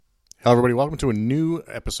Hello, everybody. Welcome to a new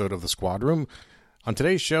episode of The Squad Room. On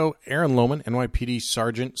today's show, Aaron Lohman, NYPD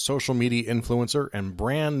sergeant, social media influencer, and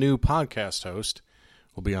brand new podcast host,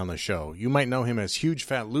 will be on the show. You might know him as Huge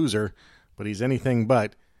Fat Loser, but he's anything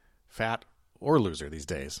but fat or loser these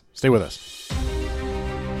days. Stay with us.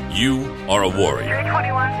 You are a warrior.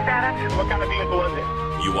 321 status. What kind of vehicle is it?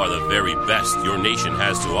 You are the very best your nation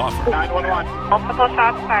has to offer. 911. Multiple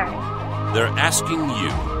shots fired. They're asking you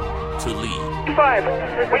to lead.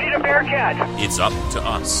 5. We need a Bearcat. It's up to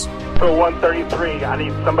us. So 133. I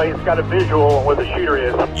need somebody that's got a visual on where the shooter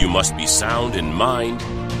is. You must be sound in mind,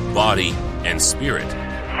 body, and spirit.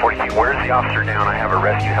 42, where's the officer down? I have a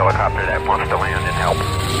rescue helicopter that wants to land and help.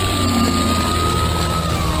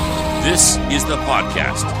 This is the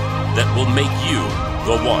podcast that will make you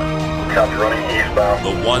the one. Copy, running eastbound.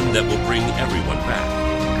 The one that will bring everyone back.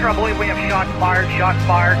 I believe we have shots fired.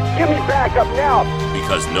 Give me backup now.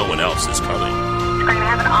 Because no one else is coming. We're going to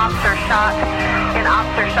have an officer shot.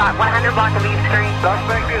 100 block of East Street.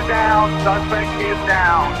 Suspect is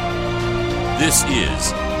down. This is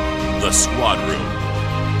The Squad Room.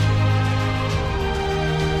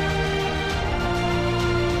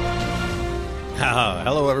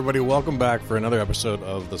 Hello, everybody. Welcome back for another episode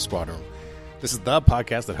of The Squad Room. This is the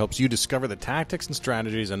podcast that helps you discover the tactics and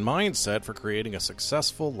strategies and mindset for creating a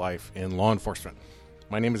successful life in law enforcement.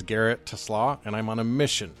 My name is Garrett Tesla, and I'm on a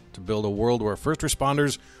mission to build a world where first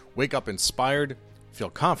responders wake up inspired,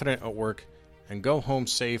 feel confident at work, and go home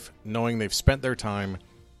safe knowing they've spent their time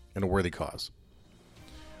in a worthy cause.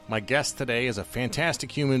 My guest today is a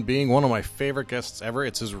fantastic human being, one of my favorite guests ever.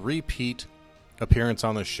 It's his repeat appearance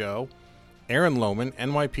on the show. Aaron Lohman,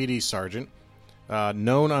 NYPD sergeant,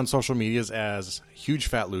 known on social medias as Huge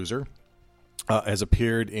Fat Loser, has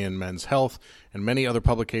appeared in Men's Health and many other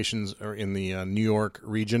publications in the New York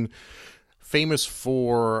region. Famous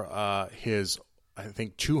for his, I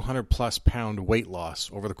think, 200-plus pound weight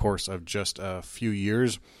loss over the course of just a few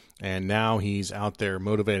years. And now he's out there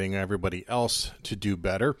motivating everybody else to do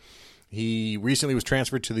better. He recently was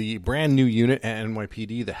transferred to the brand new unit at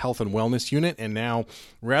NYPD, the Health and Wellness Unit. And now,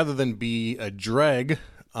 rather than be a dreg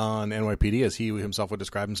on NYPD, as he himself would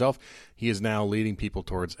describe himself, he is now leading people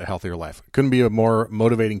towards a healthier life. Couldn't be a more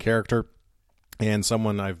motivating character, and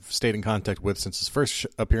someone I've stayed in contact with since his first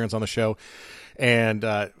appearance on the show, and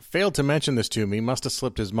failed to mention this to me, must have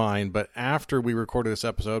slipped his mind, but after we recorded this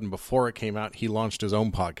episode and before it came out, he launched his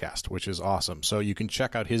own podcast, which is awesome. So you can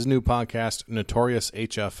check out his new podcast, Notorious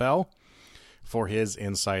HFL, for his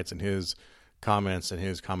insights and his comments and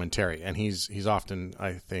his commentary, and he's often,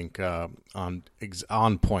 I think, on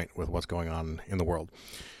point with what's going on in the world.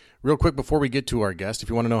 Real quick before we get to our guest, if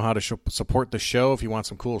you want to know how to support the show, if you want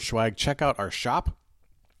some cool swag, check out our shop.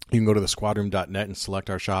 You can go to thesquadroom.net and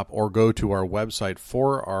select our shop, or go to our website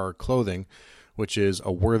for our clothing, which is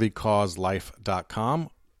aworthycauselife.com.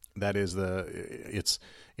 That is it's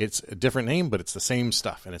a different name, but it's the same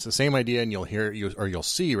stuff, and it's the same idea, and you'll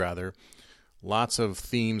see lots of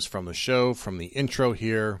themes from the show, from the intro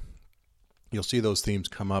here. You'll see those themes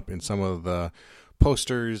come up in some of the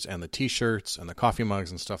posters and the t-shirts and the coffee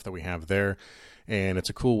mugs and stuff that we have there. And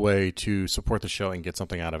it's a cool way to support the show and get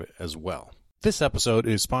something out of it as well. This episode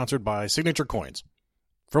is sponsored by Signature Coins.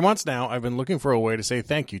 For months now, I've been looking for a way to say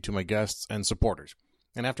thank you to my guests and supporters.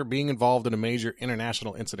 And after being involved in a major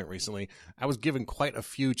international incident recently, I was given quite a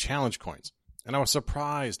few challenge coins. And I was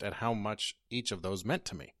surprised at how much each of those meant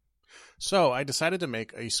to me. So I decided to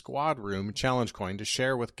make a Squad Room challenge coin to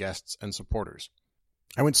share with guests and supporters.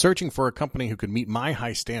 I went searching for a company who could meet my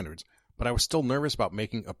high standards, but I was still nervous about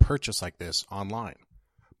making a purchase like this online.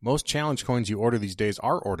 Most challenge coins you order these days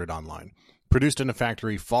are ordered online, produced in a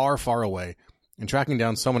factory far, far away, and tracking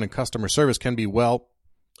down someone in customer service can be, well,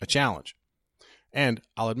 a challenge. And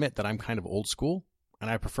I'll admit that I'm kind of old school, and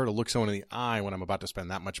I prefer to look someone in the eye when I'm about to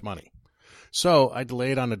spend that much money. So I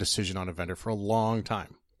delayed on a decision on a vendor for a long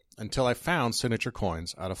time, until I found Signature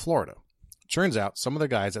Coins out of Florida. Turns out some of the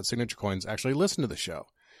guys at Signature Coins actually listened to the show,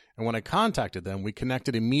 and when I contacted them, we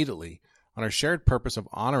connected immediately on our shared purpose of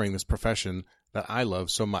honoring this profession that I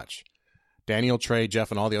love so much. Daniel, Trey,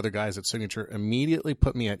 Jeff, and all the other guys at Signature immediately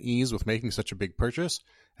put me at ease with making such a big purchase,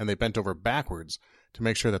 and they bent over backwards to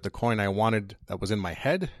make sure that the coin I wanted that was in my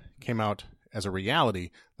head came out as a reality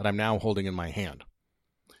that I'm now holding in my hand.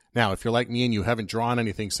 Now, if you're like me and you haven't drawn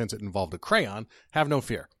anything since it involved a crayon, have no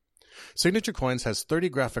fear. Signature Coins has 30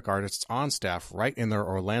 graphic artists on staff right in their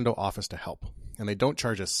Orlando office to help, and they don't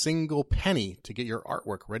charge a single penny to get your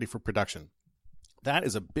artwork ready for production. That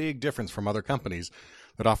is a big difference from other companies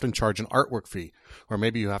that often charge an artwork fee, or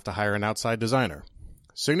maybe you have to hire an outside designer.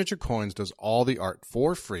 Signature Coins does all the art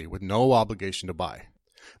for free with no obligation to buy.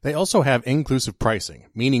 They also have inclusive pricing,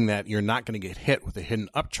 meaning that you're not going to get hit with a hidden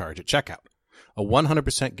upcharge at checkout, a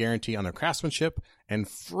 100% guarantee on their craftsmanship, and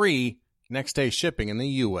free next-day shipping in the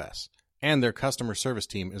U.S. And their customer service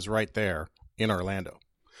team is right there in Orlando.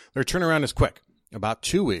 Their turnaround is quick, about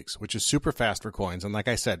 2 weeks, which is super fast for coins. And like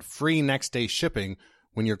I said, free next-day shipping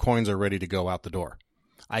when your coins are ready to go out the door.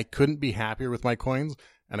 I couldn't be happier with my coins,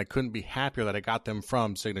 and I couldn't be happier that I got them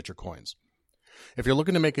from Signature Coins. If you're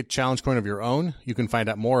looking to make a challenge coin of your own, you can find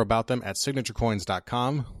out more about them at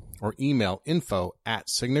signaturecoins.com or email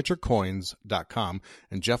info@signaturecoins.com,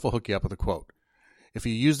 and Jeff will hook you up with a quote. If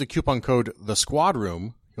you use the coupon code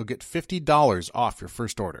TheSquadRoom, you'll get $50 off your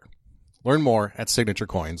first order. Learn more at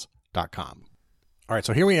signaturecoins.com. All right,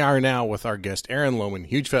 so here we are now with our guest, Aaron Lohman,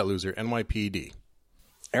 Huge Fat Loser, NYPD.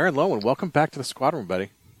 Aaron Lohman, welcome back to the Squad Room,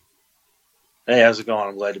 buddy. Hey, how's it going?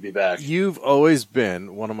 I'm glad to be back. You've always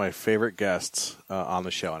been one of my favorite guests on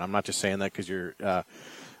the show, and I'm not just saying that because you're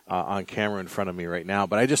on camera in front of me right now,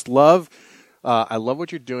 but I just love I love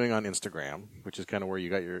what you're doing on Instagram, which is kind of where you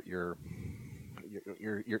got your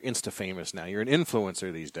Insta famous now. You're an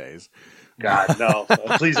influencer these days. God, no.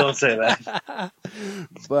 Please don't say that.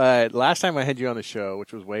 But last time I had you on the show,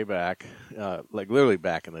 which was way back, like literally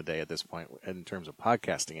back in the day at this point, in terms of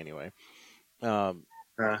podcasting anyway,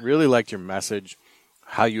 really liked your message,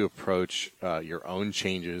 how you approach your own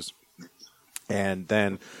changes. And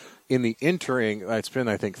then in the entering, it's been,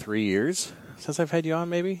 I think, 3 years since I've had you on,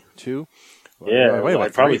 maybe? 2? Yeah,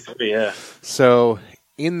 probably 3, yeah. So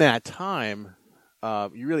in that time,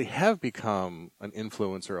 you really have become an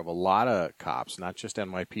influencer of a lot of cops, not just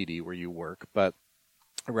NYPD where you work, but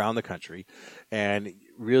around the country, and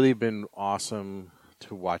really been awesome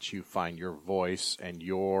to watch you find your voice and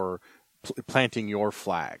your planting your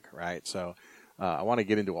flag, right? So I want to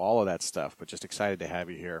get into all of that stuff, but just excited to have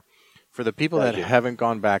you here. For the people that haven't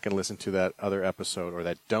gone back and listened to that other episode or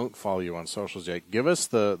that don't follow you on socials yet, give us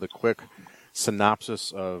the quick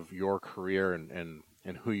synopsis of your career and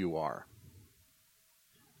who you are.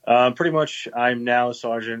 Pretty much, I'm now a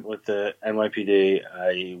sergeant with the NYPD.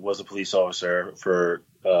 I was a police officer for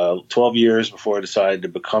 12 years before I decided to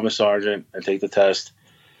become a sergeant and take the test.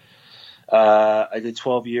 I did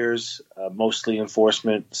 12 years, mostly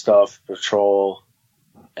enforcement stuff, patrol,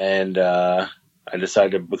 and I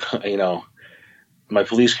decided to become, my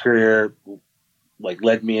police career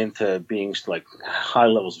led me into being high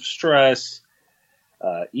levels of stress,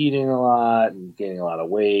 eating a lot and gaining a lot of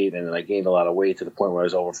weight. And then I gained a lot of weight to the point where I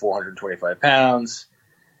was over 425 pounds.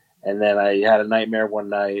 And then I had a nightmare one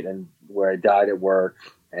night and where I died at work,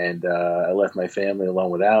 and I left my family alone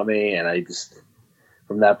without me. And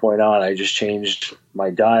from that point on, I just changed my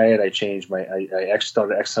diet. I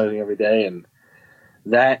started exercising every day, and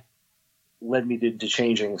that led me to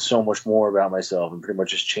changing so much more about myself and pretty much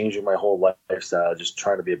just changing my whole lifestyle, just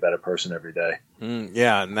trying to be a better person every day.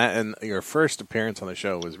 Yeah, and your first appearance on the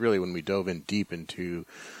show was really when we dove in deep into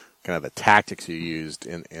kind of the tactics you used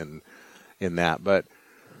in that. But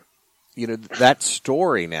that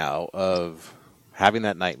story now of having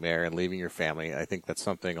that nightmare and leaving your family, I think that's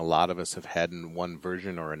something a lot of us have had in one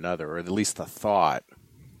version or another, or at least the thought.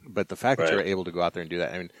 But the fact that you're able to go out there and do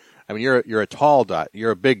that, I mean, you're a tall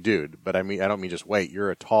you're a big dude, but I don't mean just weight.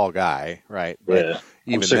 You're a tall guy, right? But yeah,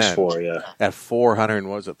 even I'm 6'4", yeah. At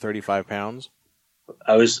 35 pounds?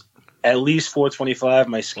 I was at least 425.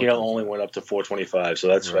 My scale only went up to 425, so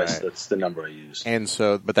that's the number I use. And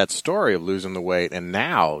so, but that story of losing the weight, and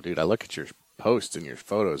now, dude, I look at your posts and your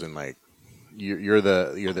photos, and you're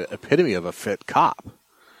the epitome of a fit cop.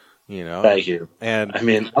 Thank you. And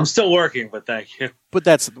I'm still working, but thank you. But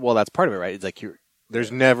that's part of it, right? It's like you've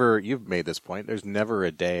made this point. There's never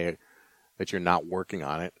a day that you're not working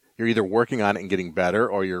on it. You're either working on it and getting better,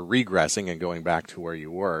 or you're regressing and going back to where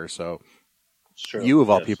you were. So you, of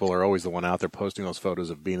all people, are always the one out there posting those photos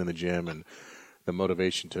of being in the gym and the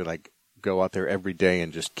motivation to go out there every day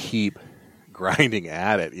and just keep grinding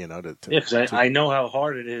at it. Because I know how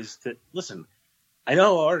hard it is to listen. I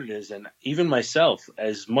know how hard it is, and even myself,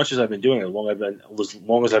 as much as I've been doing it, as long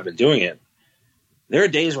as I've been doing it, there are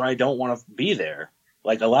days where I don't want to be there.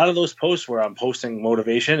 A lot of those posts where I'm posting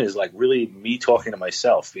motivation is really me talking to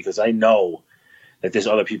myself, because I know that there's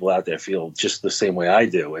other people out there feel just the same way I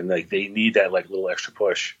do, and they need that little extra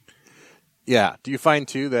push. Yeah. Do you find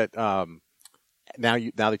too that now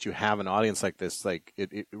that you have an audience like this,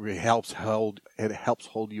 it helps hold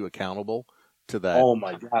you accountable to that? Oh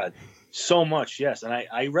my God, so much, yes. And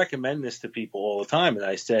I recommend this to people all the time, and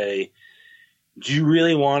I say, do you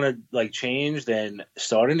really want to change? Then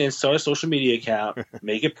start a social media account,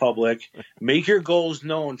 make it public, make your goals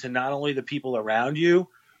known to not only the people around you,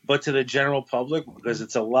 but to the general public, because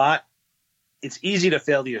it's a lot it's easy to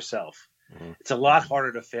fail to yourself. Mm-hmm. It's a lot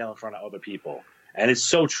harder to fail in front of other people. And it's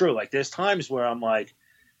so true. Like, there's times where I'm like,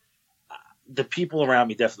 the people around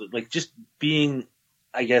me definitely, like, just being,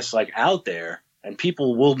 I guess, like, out there, and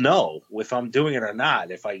people will know if I'm doing it or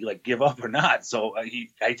not, if I, like, give up or not. So I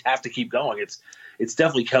have to keep going. It's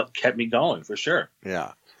definitely kept me going, for sure.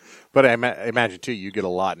 Yeah. But I imagine, too, you get a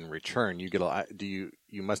lot in return. You get a lot. You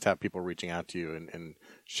must have people reaching out to you and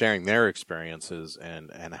sharing their experiences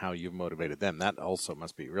and how you've motivated them. That also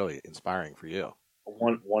must be really inspiring for you.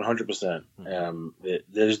 100%.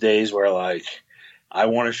 There's days where, like, I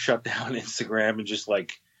want to shut down Instagram and just,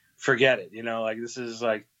 like, forget it. You know, like, this is,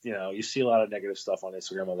 like, you know, you see a lot of negative stuff on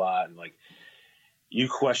Instagram a lot, and, like, you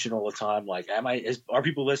question all the time, like, are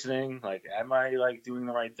people listening? Like, am I, like, doing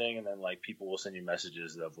the right thing? And then, like, people will send you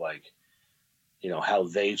messages of, like, you know, how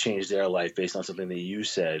they changed their life based on something that you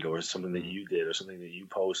said or something that you did or something that you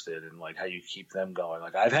posted, and, like, how you keep them going.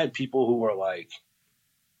 Like, I've had people who were, like,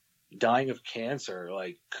 dying of cancer,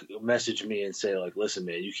 like, message me and say, like, listen,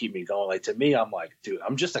 man, you keep me going. Like, to me, I'm like, dude,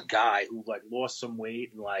 I'm just a guy who, like, lost some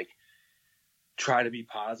weight and, like, try to be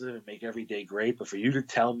positive and make every day great. But for you to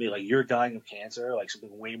tell me, like, you're dying of cancer, like,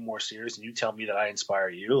 something way more serious, and you tell me that I inspire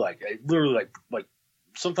you, like, I literally, like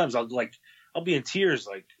sometimes I'll be in tears.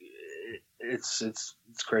 Like, it's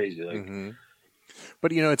crazy. Like, mm-hmm.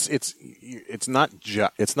 But, you know, it's not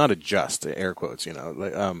a just, air quotes, you know,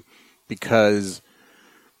 like, because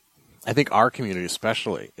I think our community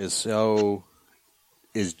especially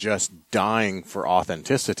is just dying for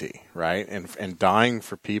authenticity, right? And dying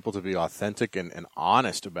for people to be authentic and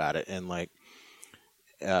honest about it. And, like,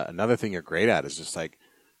 another thing you're great at is just, like,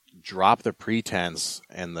 drop the pretense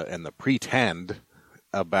and the pretend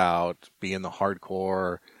about being the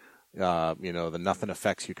hardcore, you know, the nothing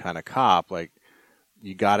affects you kind of cop. Like,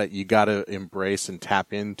 you gotta embrace and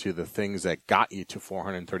tap into the things that got you to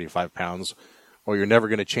 435 pounds, or you're never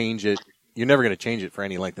going to change it. You're never going to change it for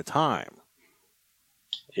any length of time.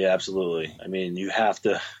 Yeah, absolutely. I mean, you have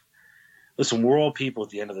to listen. We're all people at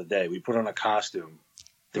the end of the day. We put on a costume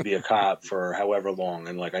to be a cop for however long,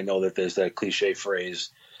 and, like, I know that there's that cliche phrase,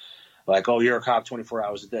 like, "Oh, you're a cop 24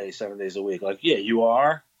 hours a day, 7 days a week." Like, yeah, you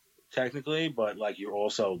are technically, but, like, you're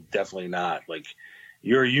also definitely not. Like,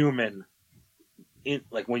 you're a human.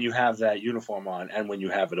 Like, when you have that uniform on and when you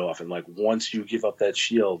have it off, and, like, once you give up that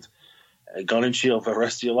shield, a gun and shield for the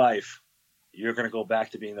rest of your life, you're going to go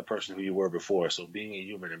back to being the person who you were before. So being a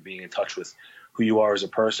human and being in touch with who you are as a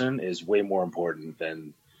person is way more important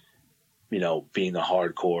than, you know, being the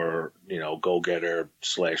hardcore, you know, go-getter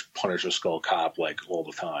 / Punisher skull cop, like, all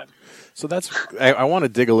the time. So I want to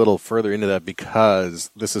dig a little further into that,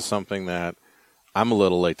 because this is something that I'm a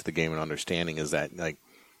little late to the game in understanding, is that, like,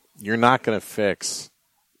 you're not going to fix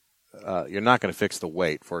the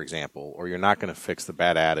weight, for example, or you're not going to fix the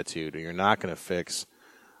bad attitude, or you're not going to fix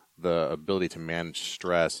the ability to manage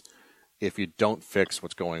stress if you don't fix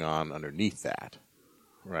what's going on underneath that,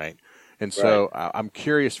 right? And so I'm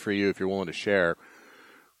curious for you, if you're willing to share,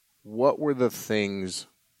 what were the things,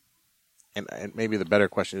 and maybe the better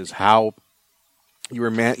question is how you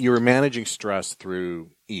were managing stress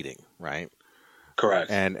through eating, right?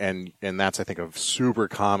 Correct. And that's, I think, a super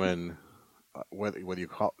common, whether you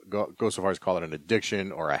go so far as call it an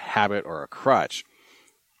addiction or a habit or a crutch.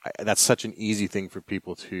 That's such an easy thing for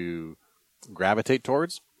people to gravitate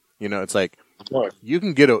towards. You know, it's like, you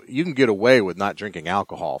can get away with not drinking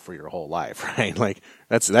alcohol for your whole life, right? Like,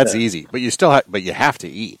 that's easy, but you have to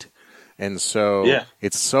eat. And so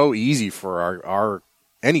it's so easy for our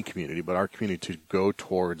any community, but our community, to go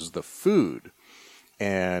towards the food.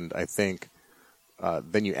 And I think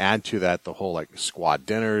then you add to that the whole, like, squad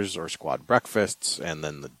dinners or squad breakfasts, and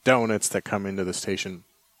then the donuts that come into the station.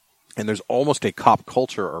 And there's almost a cop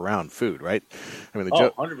culture around food, right? I mean,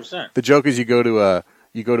 100%. The joke is you go to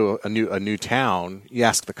a new town, you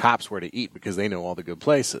ask the cops where to eat because they know all the good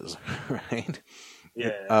places, right?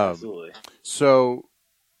 Yeah, absolutely. So,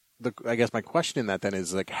 I guess my question in that then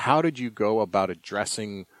is, like, how did you go about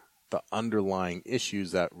addressing the underlying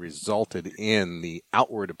issues that resulted in the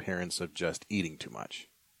outward appearance of just eating too much?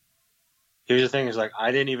 Here's the thing: is, like,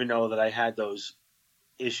 I didn't even know that I had those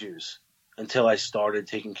issues until I started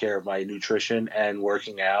taking care of my nutrition and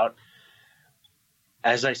working out.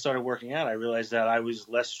 As I started working out, I realized that I was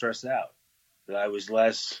less stressed out, that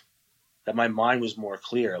my mind was more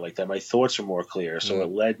clear, like, that my thoughts were more clear. So it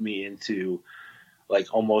led me into, like,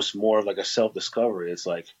 almost more of, like, a self-discovery. It's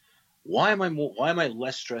like, why am I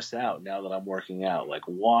less stressed out now that I'm working out? Like,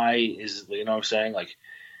 why is, you know what I'm saying? Like,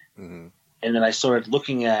 and then I started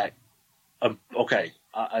looking at, and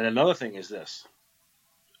another thing is this.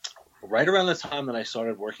 Right around the time that I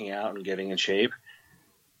started working out and getting in shape,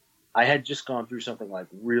 I had just gone through something like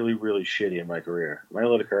really, really shitty in my career. Am I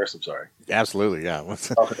allowed to curse? I'm sorry. Absolutely, yeah.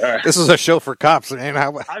 Okay, all right. This is a show for cops, man.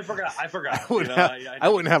 I forgot. I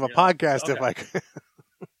wouldn't have a podcast if I could.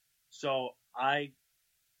 So I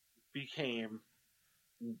became,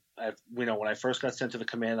 when I first got sent to the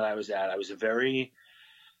command that I was at, I was a very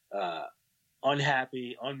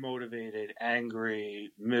unhappy, unmotivated,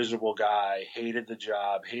 angry, miserable guy, hated the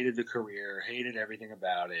job, hated the career, hated everything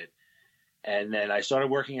about it. And then I started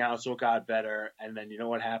working out, so it got better. And then you know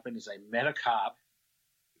what happened is I met a cop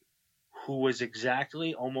who was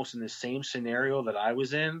exactly almost in the same scenario that I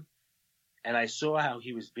was in. And I saw how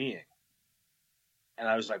he was being. And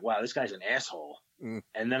I was like, wow, this guy's an asshole. Mm.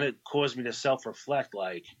 And then it caused me to self-reflect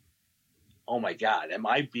like, oh my God, am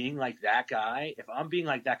I being like that guy? If I'm being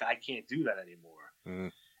like that guy, I can't do that anymore.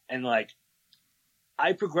 Mm. And like,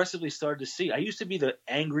 I progressively started to see, I used to be the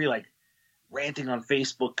angry, like, ranting on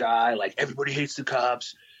Facebook guy, like everybody hates the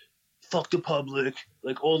cops, fuck the public,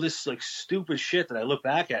 like all this like stupid shit that I look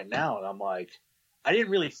back at now and I'm like, I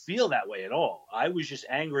didn't really feel that way at all. I was just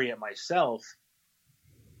angry at myself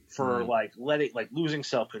for like losing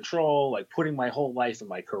self-control, like putting my whole life in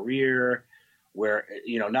my career where,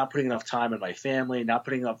 not putting enough time in my family, not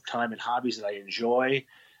putting enough time in hobbies that I enjoy,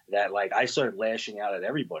 that like I started lashing out at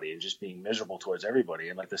everybody and just being miserable towards everybody.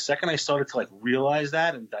 And like the second I started to like realize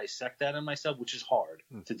that and dissect that in myself, which is hard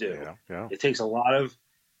to do. Yeah. It takes a lot of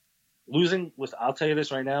I'll tell you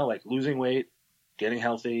this right now, like losing weight, getting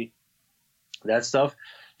healthy, that stuff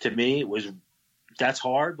to me that's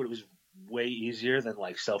hard, but it was way easier than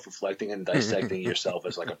like self-reflecting and dissecting yourself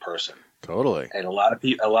as like a person. Totally. And a lot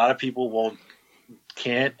of people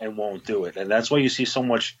can't and won't do it. And that's why you see so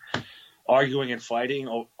much arguing and fighting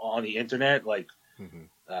on the internet, like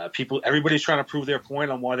everybody's trying to prove their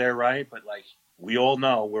point on why they're right, but like we all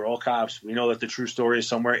know, we're all cops, we know that the true story is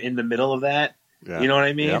somewhere in the middle of that. Yeah. You know what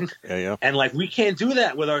I mean? Yeah. And like we can't do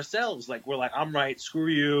that with ourselves. Like we're like, I'm right, screw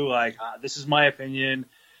you. Like this is my opinion.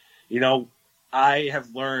 I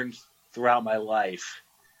have learned throughout my life.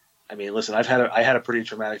 I mean, listen, I had a pretty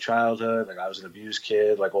traumatic childhood. Like I was an abused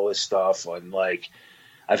kid, like all this stuff, and like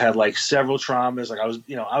I've had like several traumas. Like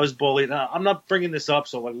I was bullied. Now, I'm not bringing this up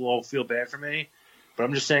so like you'll all feel bad for me, but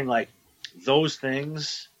I'm just saying like those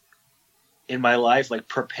things in my life like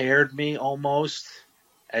prepared me almost,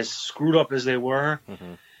 as screwed up as they were,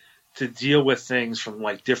 to deal with things from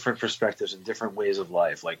like different perspectives and different ways of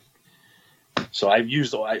life. Like, so I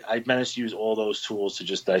managed to use all those tools to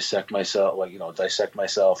just dissect myself,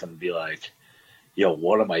 and be like, yo,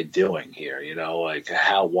 what am I doing here? Like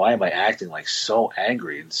why am I acting like so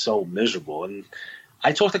angry and so miserable? And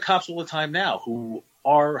I talk to cops all the time now who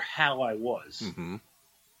are how I was. Mm-hmm.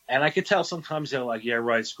 And I could tell sometimes they're like, yeah,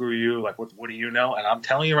 right, screw you. Like, what do you know? And I'm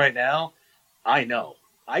telling you right now, I know.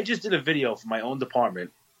 I just did a video for my own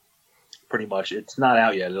department, pretty much. It's not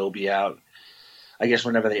out yet. It'll be out, I guess,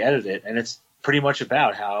 whenever they edit it. And it's pretty much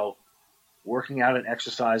about how working out and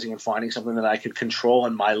exercising and finding something that I could control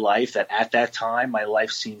in my life, that at that time my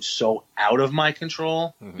life seemed so out of my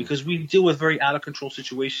control, because we deal with very out of control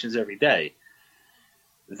situations every day,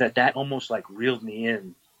 that almost like reeled me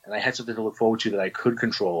in, and I had something to look forward to that I could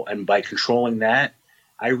control. And by controlling that,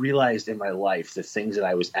 I realized in my life the things that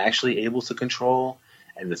I was actually able to control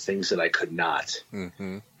and the things that I could not.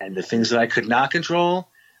 Mm-hmm. And the things that I could not control,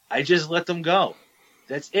 I just let them go.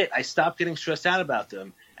 That's it. I stopped getting stressed out about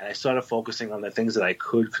them, and I started focusing on the things that I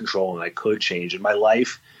could control and I could change. And my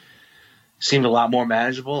life seemed a lot more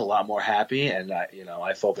manageable, a lot more happy, and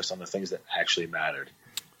I focused on the things that actually mattered.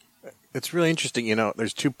 It's really interesting.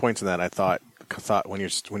 There's 2 points in that I thought when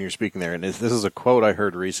you're speaking there, and this is a quote I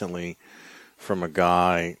heard recently from a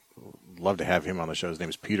guy. Love to have him on the show. His name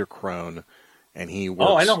is Peter Crone, and he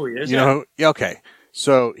works. Oh, I know who he is. Yeah, okay.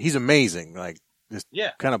 So he's amazing. Like, this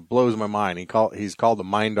kind of blows my mind. He's called the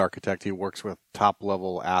mind architect. He works with top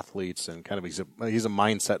level athletes and kind of he's a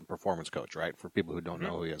mindset and performance coach, right? For people who don't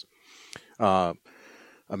know who he is.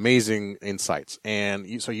 Amazing insights.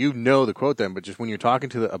 And so the quote then, but just when you're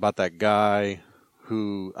talking about that guy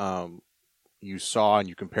who you saw and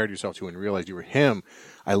you compared yourself to and realized you were him,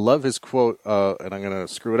 I love his quote, and I'm going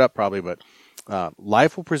to screw it up probably, but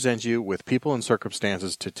life will present you with people and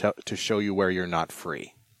circumstances to show you where you're not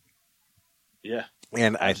free. Yeah,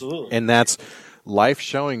 absolutely. And that's life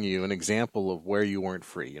showing you an example of where you weren't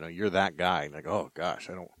free. You're that guy. Like, oh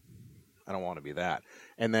gosh, I don't want to be that.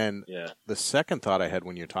 And then the second thought I had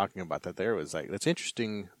when you're talking about that there was like, that's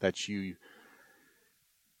interesting that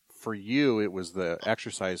for you, it was the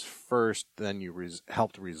exercise first, then you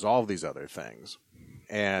helped resolve these other things.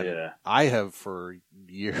 And I have for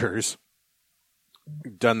years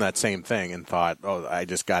done that same thing and thought, oh, I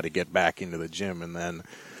just got to get back into the gym. And then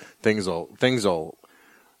things will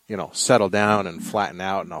settle down and flatten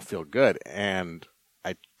out, and I'll feel good. And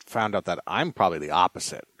I found out that I'm probably the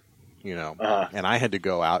opposite, and I had to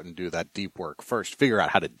go out and do that deep work first, figure out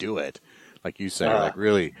how to do it. Like you say, like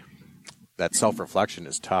really that self-reflection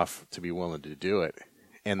is tough to be willing to do it.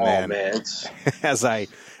 And then as I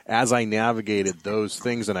navigated those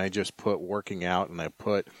things, and I just put working out and I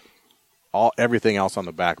put everything else on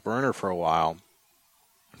the back burner for a while,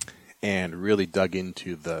 and really dug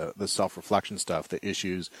into the self-reflection stuff, the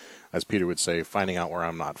issues, as Peter would say, finding out where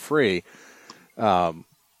I'm not free.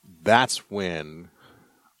 That's when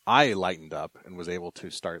I lightened up and was able to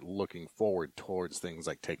start looking forward towards things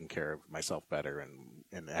like taking care of myself better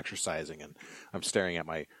and exercising. And I'm staring at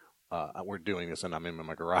we're doing this, and I'm in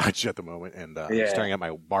my garage at the moment, and staring at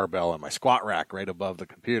my barbell and my squat rack right above the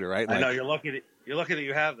computer. Right? I know you're lucky that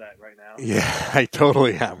you have that right now. Yeah, I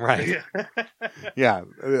totally am. Right? Yeah,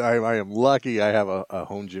 I am lucky. I have a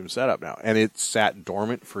home gym setup now, and it sat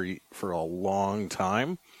dormant for a long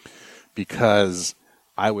time because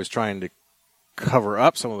I was trying to cover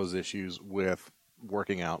up some of those issues with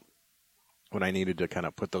working out when I needed to kind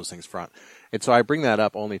of put those things front. And so I bring that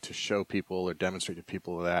up only to show people or demonstrate to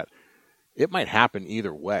people that it might happen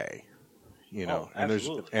either way,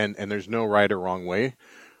 and there's no right or wrong way,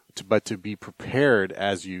 but to be prepared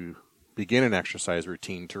as you begin an exercise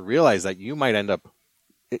routine to realize that you might end up,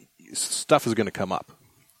 stuff is going to come up,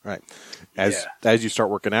 right? As you start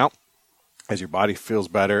working out, as your body feels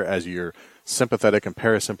better, as your sympathetic and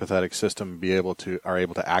parasympathetic system are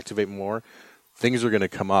able to activate more, things are going to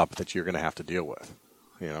come up that you're going to have to deal with,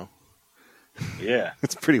 Yeah.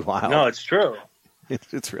 It's pretty wild. No, it's true.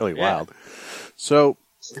 It's really wild. So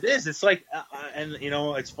it is. It's like, and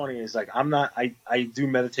it's funny. It's like I do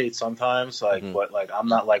meditate sometimes, but I'm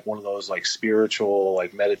not like one of those like spiritual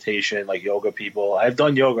like meditation like yoga people. I've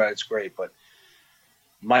done yoga. It's great, but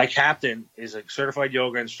my captain is a certified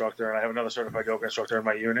yoga instructor, and I have another certified yoga instructor in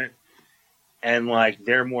my unit, and like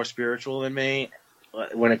they're more spiritual than me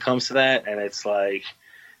when it comes to that. And it's like,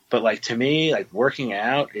 but like to me, like working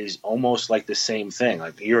out is almost like the same thing.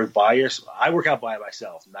 Like I work out by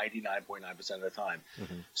myself 99.9% of the time.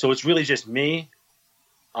 Mm-hmm. So it's really just me.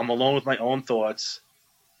 I'm alone with my own thoughts.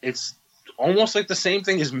 It's almost like the same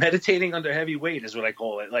thing as meditating under heavy weight is what I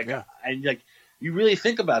call it. And like you really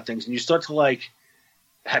think about things, and you start to like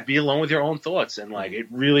be alone with your own thoughts. And like, it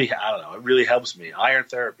really, I don't know, it really helps me. Iron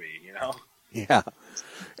therapy, Yeah.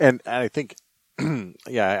 And I think,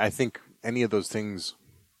 I think any of those things,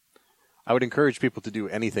 I would encourage people to do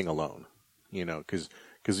anything alone, because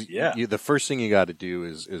the first thing you got to do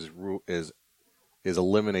is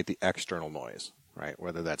eliminate the external noise, right?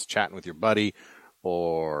 Whether that's chatting with your buddy,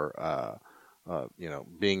 or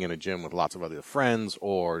being in a gym with lots of other friends,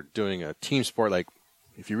 or doing a team sport. Like,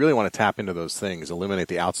 if you really want to tap into those things, eliminate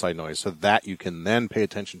the outside noise so that you can then pay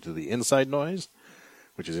attention to the inside noise,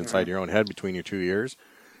 which is inside your own head between your two ears,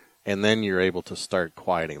 and then you're able to start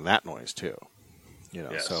quieting that noise too.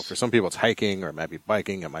 So for some people it's hiking, or it might be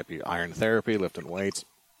biking, it might be iron therapy, lifting weights.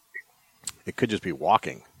 It could just be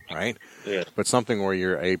walking, right? Yeah. But something where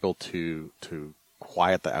you're able to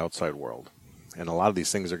quiet the outside world. And a lot of these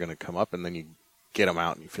things are going to come up, and then you get them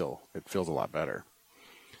out and it feels a lot better.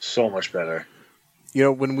 So much better.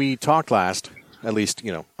 When we talked last, at least,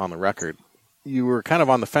 on the record, you were kind of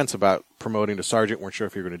on the fence about promoting to sergeant, weren't sure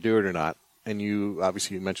if you were going to do it or not. And you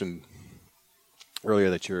mentioned earlier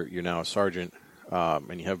that you're now a sergeant.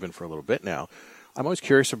 And you have been for a little bit now. I'm always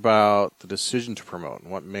curious about the decision to promote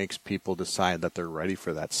and what makes people decide that they're ready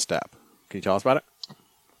for that step. Can you tell us about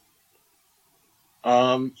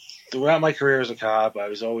it? Throughout my career as a cop, I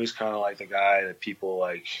was always kind of like the guy that people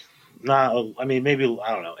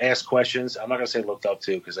ask questions. I'm not going to say looked up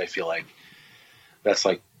to, because I feel like that's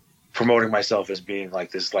like promoting myself as being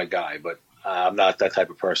like this like guy, but I'm not that type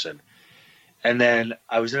of person. And then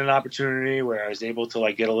I was in an opportunity where I was able to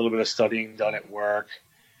like get a little bit of studying done at work.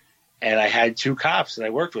 And I had two cops that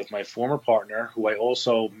I worked with, my former partner, who I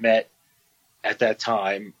also met at that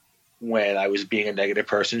time when I was being a negative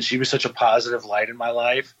person. She was such a positive light in my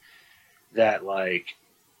life that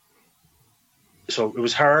so it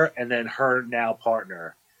was her and then her now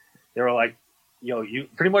partner. They were like, you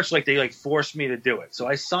pretty much like, they like forced me to do it. So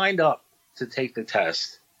I signed up to take the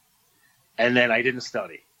test, and then I didn't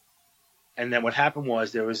study. And then what happened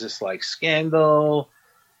was there was this like scandal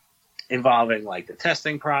involving like the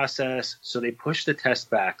testing process. So they pushed the test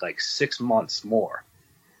back like 6 months more.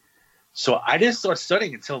 So I didn't start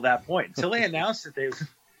studying until that point, until they announced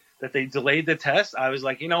that they delayed the test. I was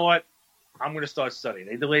like, you know what? I'm going to start studying.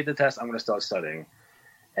 They delayed the test. I'm going to start studying.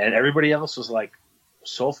 And everybody else was like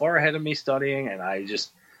so far ahead of me studying. And I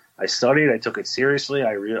just I studied. I took it seriously.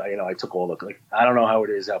 I took all the, like, I don't know how it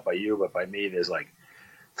is out by you, but by me, there's like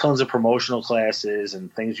tons of promotional classes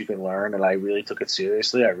and things you can learn. And I really took it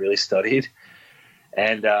seriously. I really studied,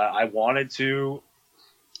 and I wanted to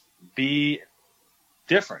be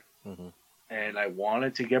different, and I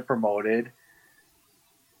wanted to get promoted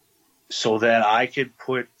so that I could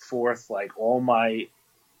put forth like all my,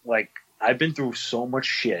 like, I've been through so much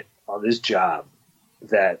shit on this job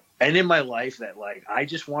that, and in my life, that like I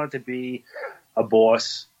just wanted to be a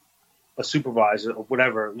boss, a supervisor, or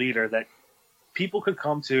whatever, leader that people could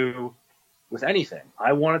come to with anything.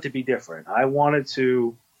 I wanted to be different. I wanted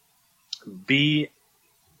to be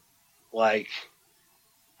like,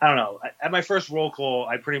 I don't know. At my first roll call,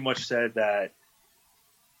 I pretty much said that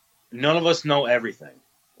none of us know everything,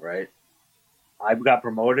 right? I got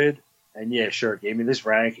promoted, and yeah, sure, it gave me this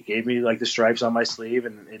rank. It gave me like the stripes on my sleeve,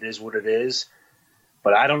 and it is what it is.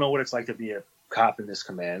 But I don't know what it's like to be a cop in this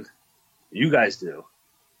command. You guys do.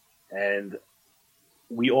 And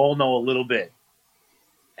we all know a little bit.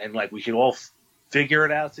 And like we can all figure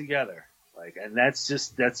it out together. Like, and that's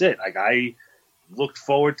it. Like, I looked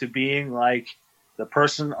forward to being like the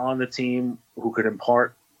person on the team who could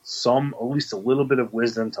impart at least a little bit of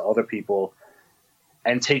wisdom to other people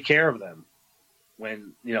and take care of them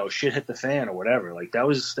when, shit hit the fan or whatever. Like,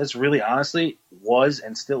 that's really honestly was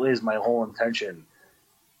and still is my whole intention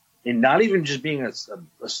in not even just being a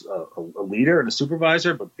leader and a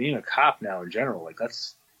supervisor, but being a cop now in general. Like,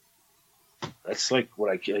 that's like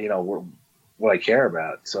what I care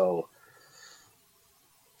about. So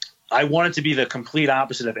I wanted to be the complete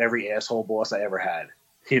opposite of every asshole boss I ever had.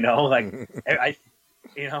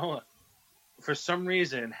 For some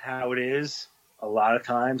reason, how it is a lot of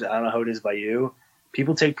times, I don't know how it is by you,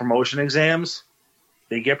 people take promotion exams,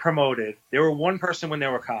 they get promoted. They were one person when they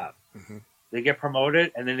were a cop. They get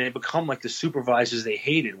promoted, and then they become like the supervisors they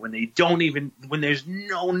hated when there's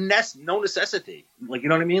no necessity. Like, you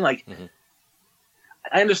know what I mean? Like,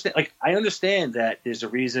 I understand that there's a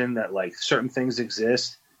reason that like certain things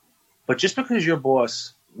exist, but just because your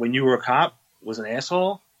boss, when you were a cop, was an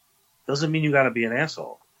asshole, doesn't mean you got to be an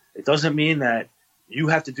asshole. It doesn't mean that you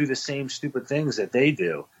have to do the same stupid things that they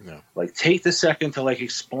do. No. Like, take the second to like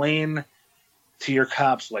explain to your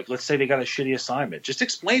cops, like, let's say they got a shitty assignment. Just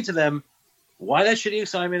explain to them why that shitty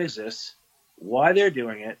assignment exists, why they're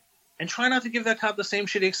doing it, and try not to give that cop the same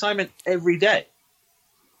shitty assignment every day.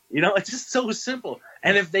 It's just so simple.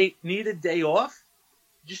 And if they need a day off,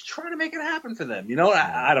 just try to make it happen for them.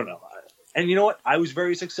 I don't know. And you know what? I was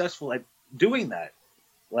very successful at doing that.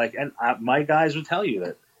 Like, and my guys would tell you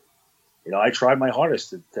that, I tried my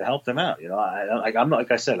hardest to help them out. I'm not,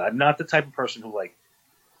 like I said, I'm not the type of person who like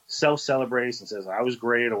self-celebrates and says I was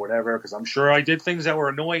great or whatever, because I'm sure I did things that were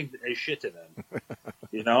annoying as shit to them,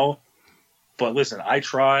 But listen, I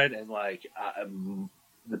tried, and like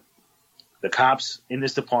the cops in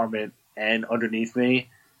this department and underneath me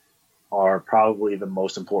are probably the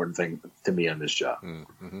most important thing to me on this job.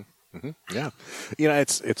 Yeah,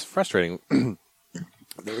 it's frustrating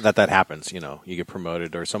that happens. You get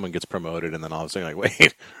promoted, or someone gets promoted, and then all of a sudden, like,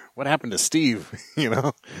 wait, what happened to Steve?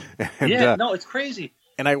 And, no, it's crazy.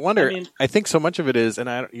 And I wonder, I think so much of it is,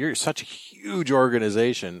 and you're such a huge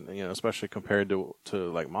organization, especially compared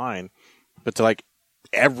to like mine, but to like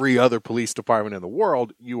every other police department in the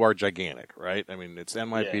world, you are gigantic, right? I mean, it's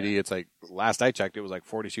NYPD. Yeah. It's like, last I checked, it was like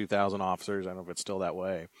 42,000 officers. I don't know if it's still that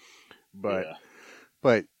way, but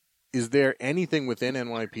is there anything within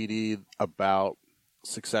NYPD about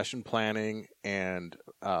succession planning and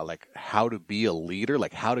like how to be a leader,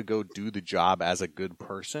 like how to go do the job as a good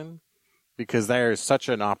person? Because there is such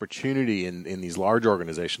an opportunity in these large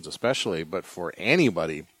organizations, especially, but for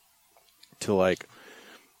anybody to like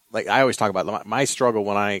I always talk about my struggle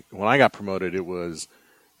when I got promoted. It was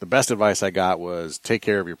the best advice I got was take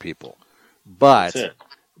care of your people, but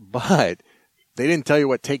they didn't tell you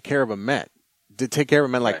what take care of them meant. Did take care of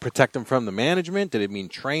them meant like protect them from the management? Did it mean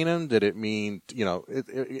train them? Did it mean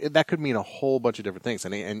that could mean a whole bunch of different things,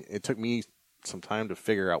 and it took me some time to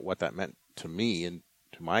figure out what that meant to me and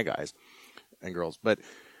to my guys and girls. But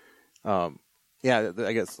I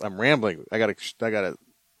guess I'm rambling.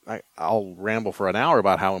 I'll ramble for an hour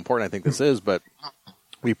about how important I think this is, but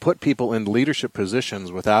we put people in leadership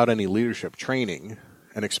positions without any leadership training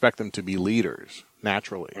and expect them to be leaders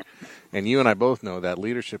naturally. And you and I both know that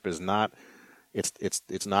leadership is not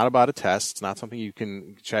it's not about a test. It's not something you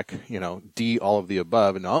can check, D all of the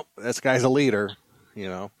above and this guy's a leader,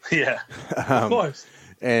 Yeah. Of course.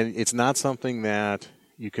 And it's not something that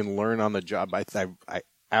you can learn on the job. I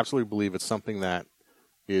absolutely believe it's something that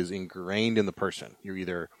is ingrained in the person. You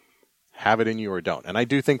either have it in you or don't. And I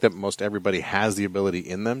do think that most everybody has the ability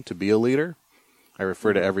in them to be a leader. I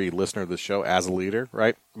refer to every listener of the show as a leader,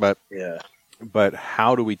 right? But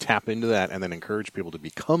how do we tap into that and then encourage people to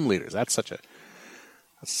become leaders? That's such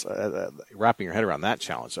wrapping your head around that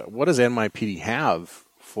challenge. So what does NYPD have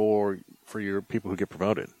for your people who get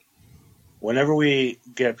promoted? Whenever we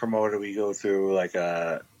get promoted, we go through like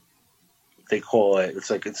they call it,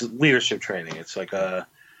 it's leadership training. It's like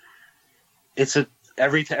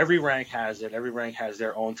every rank has it. Every rank has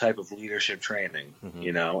their own type of leadership training,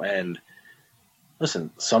 you know, and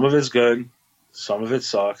listen, some of it's good, some of it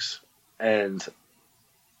sucks. And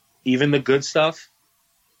even the good stuff,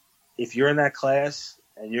 if you're in that class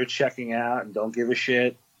and you're checking out and don't give a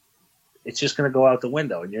shit, it's just going to go out the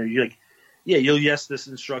window. And you're like, yeah, you'll yes this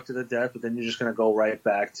instructor to death, but then you're just going to go right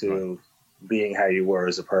back to being how you were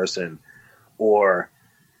as a person. Or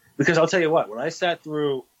because I'll tell you what, when I sat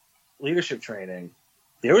through leadership training,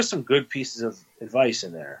 there were some good pieces of advice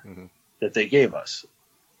in there that they gave us.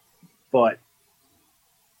 But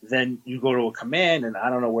then you go to a command and I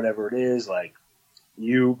don't know, whatever it is, like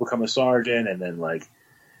you become a sergeant and then like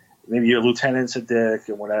maybe your lieutenant's a dick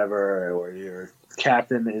and whatever, or your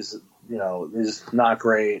captain is not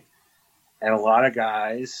great. And a lot of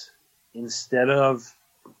guys, instead of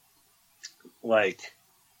like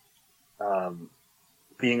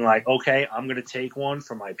being like, okay, I'm going to take one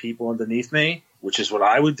for my people underneath me, which is what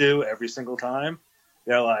I would do every single time.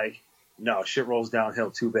 They're like, no, shit rolls downhill,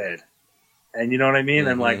 too bad. And you know what I mean?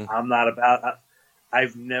 And like,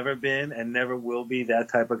 I've never been and never will be that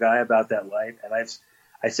type of guy about that life. And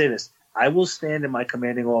I say this, I will stand in my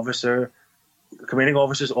commanding officer's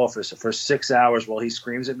office for 6 hours while he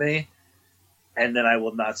screams at me. And then I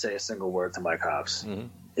will not say a single word to my cops.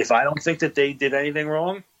 If I don't think that they did anything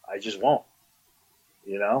wrong, I just won't,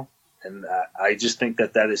 you know? And I just think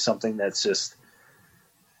that is something that's just,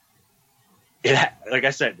 like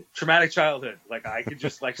I said, traumatic childhood. Like I could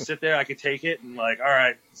just like sit there, I could take it and like, all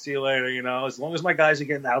right, see you later. You know, as long as my guys are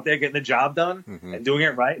getting out there, getting the job done and doing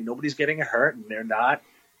it right, and nobody's getting hurt, and they're not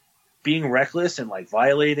being reckless and like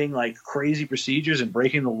violating like crazy procedures and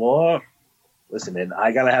breaking the law. Listen, man,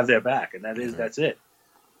 I gotta have their back, and that's it.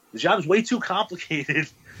 The job's way too complicated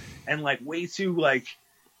and like way too like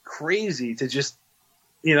crazy to just,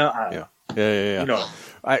 you know. You know,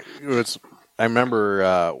 I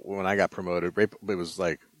remember when I got promoted, it was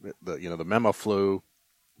like the memo flew,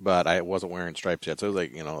 but I wasn't wearing stripes yet. So it was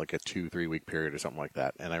like, like a 2-3 week period or something like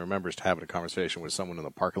that. And I remember just having a conversation with someone in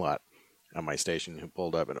the parking lot at my station who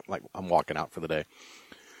pulled up, and I'm walking out for the day.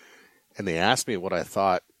 And they asked me what I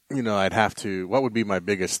thought, what would be my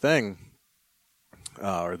biggest thing,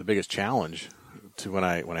 or the biggest challenge to when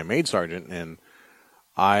I made sergeant. And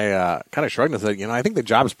I kind of shrugged and said, I think the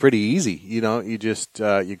job is pretty easy. You just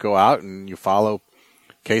you go out and you follow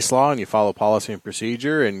case law and you follow policy and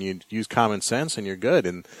procedure and you use common sense and you're good.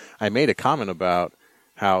 And I made a comment about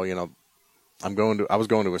how I was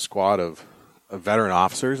going to a squad of veteran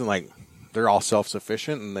officers, and like they're all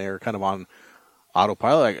self-sufficient and they're kind of on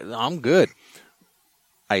autopilot. Like, I'm good.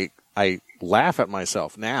 I laugh at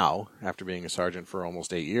myself now after being a sergeant for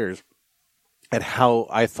almost 8 years at how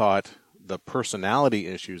I thought the personality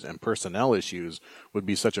issues and personnel issues would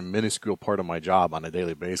be such a minuscule part of my job on a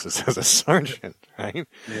daily basis as a sergeant, right?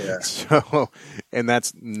 Yeah. So, and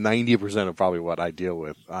that's 90% of probably what I deal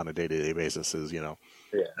with on a day-to-day basis is,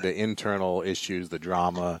 the internal issues, the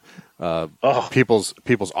drama,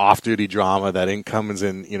 people's off-duty drama that comes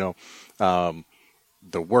in,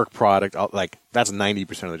 the work product, like that's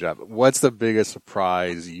 90% of the job. What's the biggest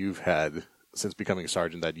surprise you've had since becoming a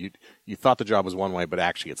sergeant that you thought the job was one way, but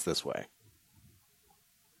actually it's this way?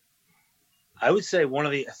 I would say one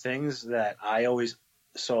of the things that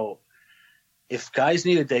if guys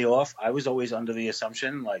need a day off, I was always under the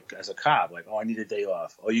assumption, like as a cop, like, oh, I need a day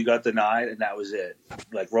off. Oh, you got denied, and that was it.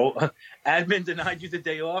 Like, admin denied you the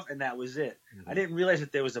day off, and that was it. I didn't realize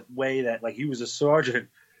that there was a way that, like, you as a sergeant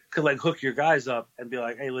could, like, hook your guys up and be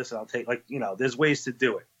like, hey, listen, I'll take, like, there's ways to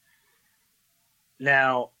do it.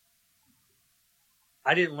 Now,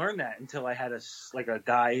 I didn't learn that until I had a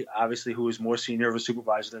guy, obviously, who was more senior of a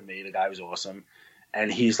supervisor than me. The guy was awesome.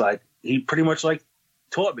 And he pretty much like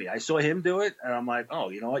taught me. I saw him do it, and I'm like, oh,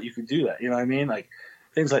 you know what? You could do that. You know what I mean? Like,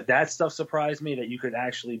 things like that stuff surprised me, that you could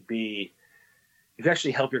actually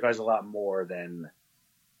help your guys a lot more than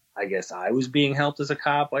I guess I was being helped as a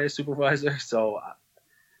cop by a supervisor. So,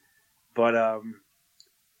 but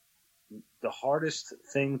the hardest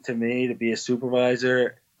thing to me to be a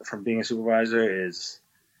supervisor from being a supervisor is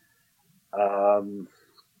I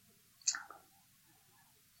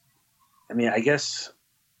guess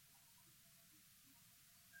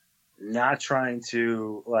not trying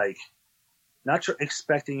to like not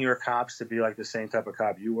expecting your cops to be like the same type of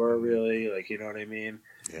cop you were, really. Like, you know what I mean?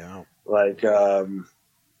 Yeah. Like, and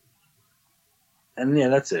yeah,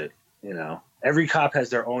 that's it. You know, every cop has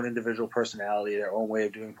their own individual personality, their own way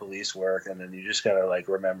of doing police work, and then you just gotta like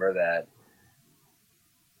remember that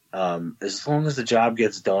as long as the job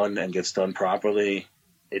gets done and gets done properly,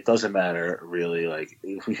 it doesn't matter really. Like,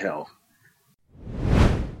 you know.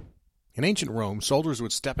 In ancient Rome, soldiers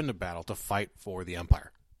would step into battle to fight for the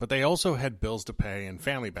empire, but they also had bills to pay and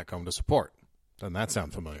family back home to support. Doesn't that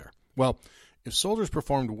sound familiar? Well, if soldiers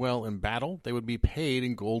performed well in battle, they would be paid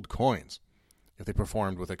in gold coins. If they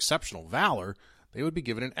performed with exceptional valor, they would be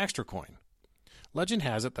given an extra coin. Legend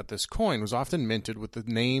has it that this coin was often minted with the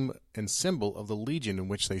name and symbol of the legion in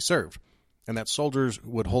which they served, and that soldiers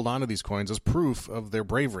would hold on to these coins as proof of their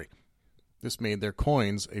bravery. This made their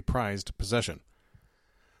coins a prized possession.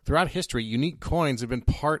 Throughout history, unique coins have been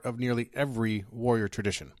part of nearly every warrior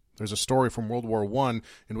tradition. There's a story from World War I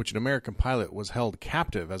in which an American pilot was held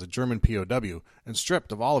captive as a German POW and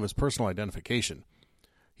stripped of all of his personal identification.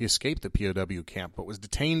 He escaped the POW camp, but was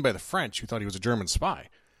detained by the French, who thought he was a German spy.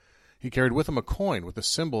 He carried with him a coin with a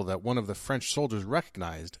symbol that one of the French soldiers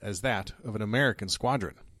recognized as that of an American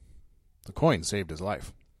squadron. The coin saved his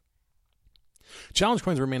life. Challenge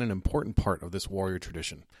coins remain an important part of this warrior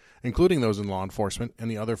tradition, including those in law enforcement and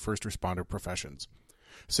the other first responder professions.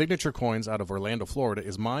 Signature Coins out of Orlando, Florida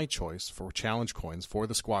is my choice for challenge coins for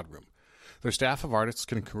the squad room. Their staff of artists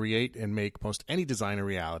can create and make most any design a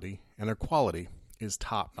reality, and their quality is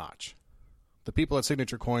top-notch. The people at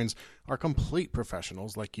Signature Coins are complete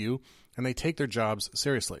professionals like you, and they take their jobs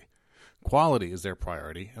seriously. Quality is their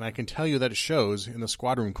priority, and I can tell you that it shows in the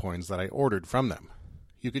squad room coins that I ordered from them.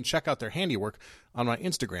 You can check out their handiwork on my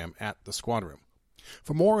Instagram at The Squad Room.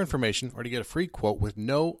 For more information or to get a free quote with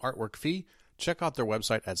no artwork fee, check out their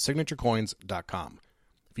website at signaturecoins.com.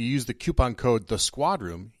 If you use the coupon code The Squad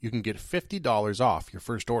Room, you can get $50 off your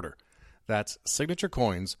first order. That's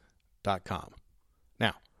signaturecoins.com.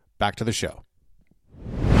 Now, back to the show.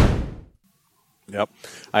 Yep,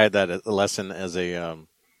 I had that lesson as a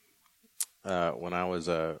when I was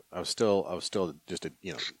still just a,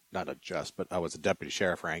 but I was a deputy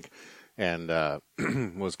sheriff rank, and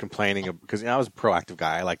was complaining because I was a proactive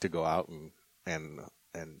guy. I like to go out and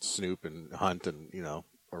snoop and hunt and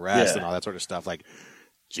arrest and all that sort of stuff. Like,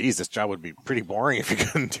 geez, this job would be pretty boring if you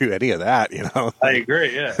couldn't do any of that. I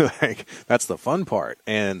agree. Yeah, like that's the fun part.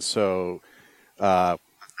 And so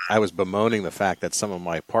I was bemoaning the fact that some of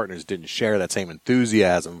my partners didn't share that same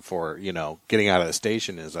enthusiasm for getting out of the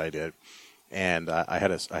station as I did. And I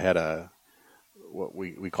had a what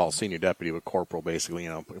we call senior deputy with corporal, basically,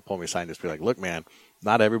 pull me aside and just be like, look, man,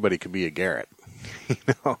 not everybody can be a Garrett,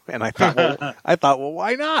 And I thought, well,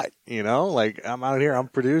 why not? Like, I'm out here, I'm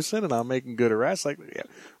producing and I'm making good arrests. Like, yeah,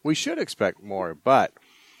 we should expect more. But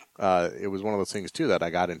it was one of those things too that I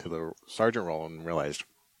got into the sergeant role and realized,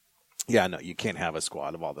 yeah, no, you can't have a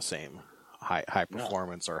squad of all the same high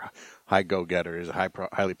performance or high go-getters,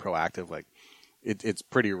 highly proactive. Like, it's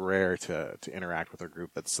pretty rare to interact with a group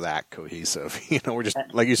that's that cohesive. We're just,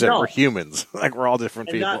 like you said, we're humans. Like, we're all different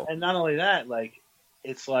people. And not only that, like,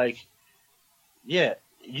 it's like, yeah,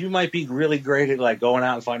 you might be really great at like going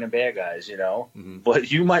out and finding bad guys, Mm-hmm. but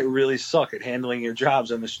you might really suck at handling your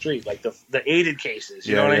jobs on the street, like the aided cases.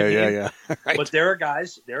 You know what I mean? Yeah. Right. But there are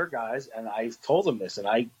guys, and I've told them this, and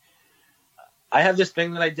I have this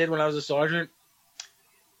thing that I did when I was a sergeant.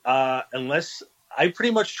 Unless I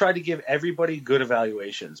pretty much try to give everybody good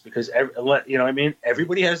evaluations because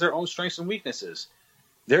everybody has their own strengths and weaknesses.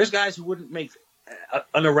 There's guys who wouldn't make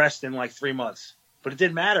an arrest in like 3 months, but it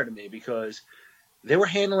didn't matter to me because they were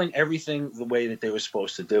handling everything the way that they were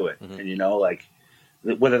supposed to do it. Mm-hmm. And like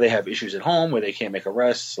whether they have issues at home where they can't make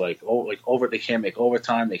arrests, they can't make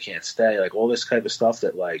overtime, they can't stay, like all this kind of stuff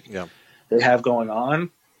that they have going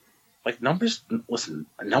on. Like numbers,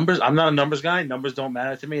 I'm not a numbers guy. Numbers don't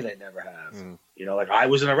matter to me. They never have. Like I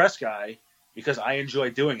was an arrest guy because I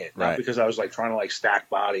enjoyed doing it, not because I was like trying to like stack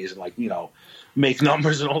bodies and like, make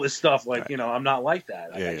numbers and all this stuff. Like, I'm not like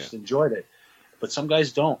that. I just enjoyed it. But some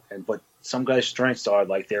guys don't. But some guys' strengths are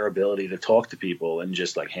like their ability to talk to people and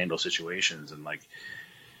just like handle situations. And like,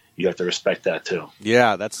 you have to respect that too.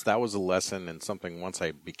 Yeah, that was a lesson and something once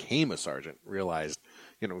I became a sergeant, realized,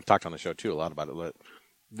 we've talked on the show too a lot about it, but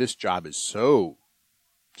this job is so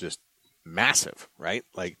just massive, right?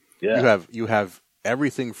 Like you have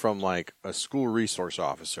everything from like a school resource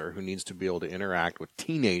officer who needs to be able to interact with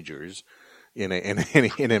teenagers in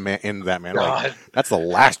that manner. Like, that's the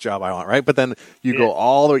last job I want, right? But then you go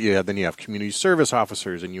all the way. Then you have community service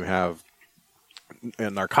officers, and you have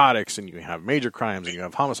narcotics, and you have major crimes, and you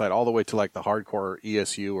have homicide, all the way to like the hardcore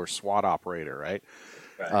ESU or SWAT operator, right?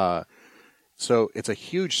 So it's a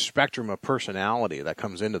huge spectrum of personality that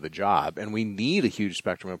comes into the job, and we need a huge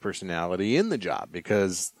spectrum of personality in the job,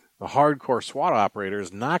 because the hardcore SWAT operator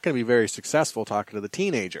is not going to be very successful talking to the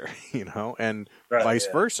teenager, and vice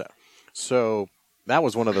versa. So that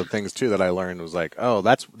was one of the things too that I learned, was like, oh,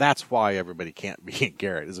 that's why everybody can't be in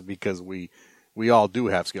Garrett, is because we all do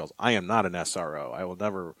have skills. I am not an SRO. I will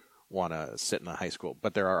never want to sit in a high school,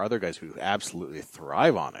 but there are other guys who absolutely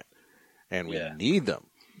thrive on it, and we need them.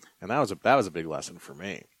 And that was a big lesson for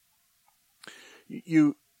me.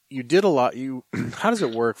 You did a lot. How does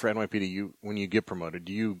it work for NYPD? When you get promoted,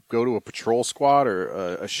 do you go to a patrol squad or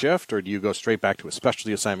a shift, or do you go straight back to a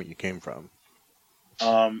specialty assignment you came from?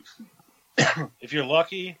 If you're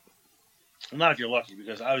lucky, not if you're lucky,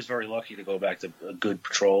 because I was very lucky to go back to a good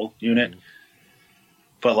patrol unit.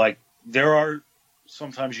 But like, there are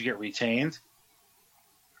sometimes you get retained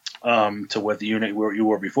to what the unit where you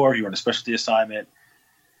were before. If you were in a specialty assignment.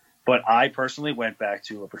 But I personally went back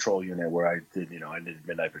to a patrol unit where I did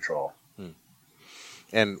midnight patrol.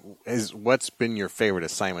 And what's been your favorite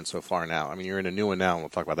assignment so far now? I mean, you're in a new one now, and we'll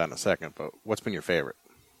talk about that in a second, but what's been your favorite?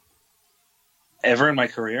 Ever in my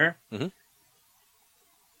career? Mm-hmm.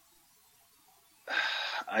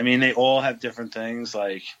 I mean, they all have different things.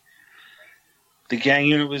 Like, the gang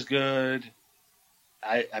unit was good.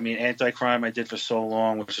 I mean, anti-crime I did for so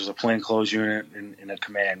long, which is a plainclothes unit in a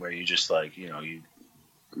command where you just, like, you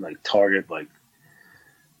like target like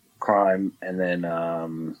crime, and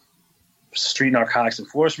then street narcotics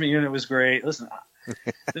enforcement unit was great. Listen,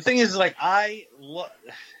 the thing is, like,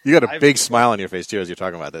 you got a big smile on your face too as you're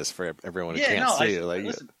talking about this for everyone who can't see you. Like,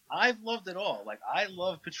 listen, I've loved it all. Like, I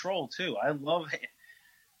love patrol too. I love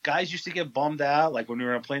guys used to get bummed out, like when we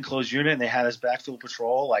were in a plainclothes unit and they had us backfill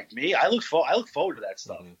patrol. Like me, I look forward to that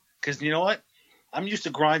stuff, because you know what? I'm used to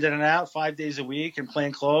grinding it out 5 days a week and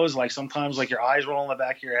playing clothes. Like, sometimes, like, your eyes roll in the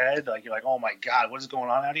back of your head. Like, you're like, oh my God, what is going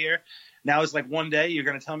on out here? Now it's like, one day you're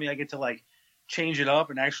going to tell me I get to, like, change it up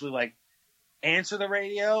and actually, like, answer the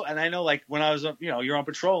radio. And I know, like, when I was up, you're on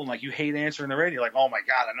patrol and, like, you hate answering the radio. Like, oh my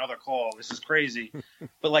God, another call. This is crazy.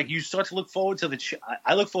 But, like, you start to look forward to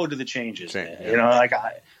I look forward to the changes. Like,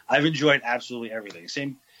 I've enjoyed absolutely everything.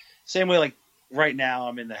 Same way, like, right now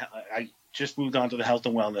I'm I just moved on to the health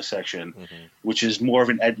and wellness section, which is more of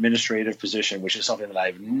an administrative position, which is something that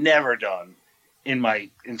I've never done in my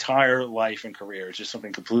entire life and career. It's just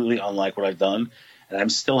something completely unlike what I've done, and I'm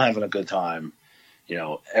still having a good time.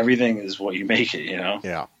 Everything is what you make it,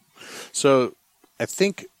 Yeah. So I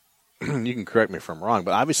think, you can correct me if I'm wrong,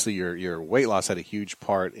 but obviously your weight loss had a huge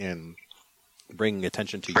part in bringing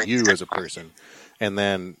attention to you as a person. And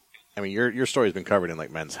then, I mean, your story's been covered in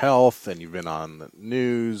like Men's Health, and you've been on the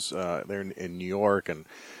news there in New York, and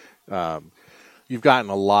you've gotten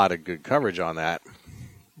a lot of good coverage on that.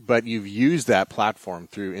 But you've used that platform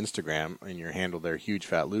through Instagram and your handle there, Huge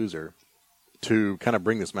Fat Loser, to kind of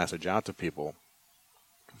bring this message out to people,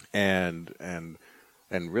 and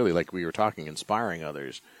really, like we were talking, inspiring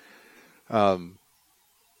others.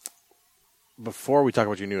 Before we talk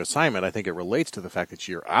about your new assignment, I think it relates to the fact that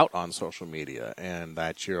you're out on social media and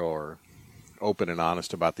that you're open and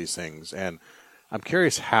honest about these things. And I'm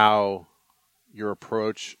curious how your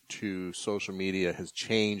approach to social media has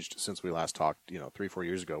changed since we last talked, 3-4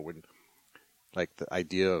 years ago, when like the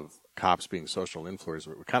idea of cops being social influencers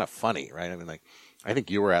were kind of funny, right? I mean, like, I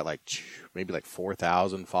think you were at maybe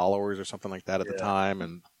 4,000 followers or something like that at the time.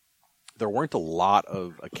 And there weren't a lot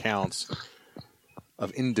of accounts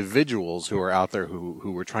of individuals who are out there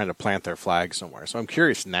who were trying to plant their flag somewhere. So I'm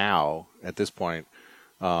curious now, at this point,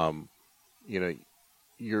 your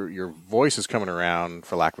voice is coming around,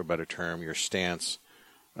 for lack of a better term, your stance.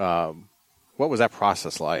 What was that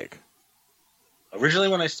process like? Originally,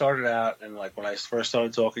 when I started out, and like when I first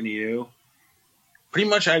started talking to you, pretty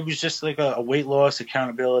much I was just like a weight loss,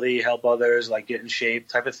 accountability, help others, like get in shape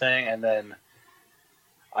type of thing. And then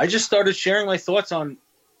I just started sharing my thoughts on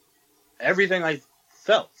everything I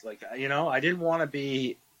felt. Like, I didn't want to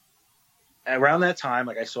be, around that time,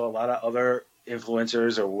 like I saw a lot of other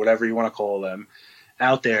influencers or whatever you want to call them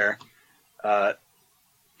out there,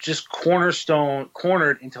 just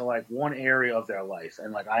cornered into like one area of their life.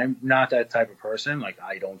 And like, I'm not that type of person. Like,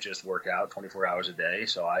 I don't just work out 24 hours a day.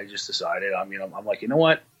 So I just decided, I'm like, you know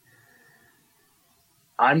what?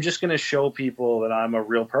 I'm just going to show people that I'm a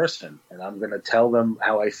real person, and I'm going to tell them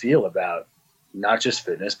how I feel about not just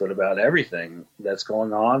fitness, but about everything that's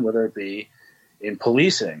going on, whether it be in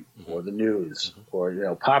policing or the news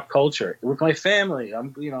or, pop culture with my family,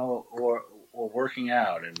 or working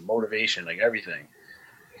out and motivation, like everything.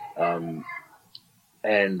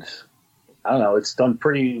 and I don't know, it's done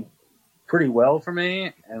pretty well for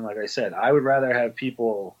me. And like I said, I would rather have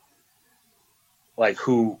people like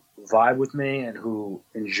who vibe with me and who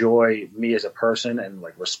enjoy me as a person and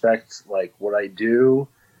like respect like what I do,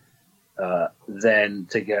 than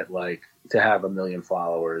to get like to have 1 million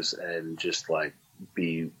followers and just like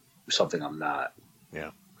be something I'm not.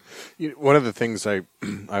 Yeah. One of the things I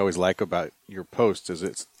always like about your posts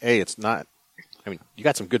is it's not, I mean, you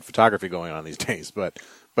got some good photography going on these days, but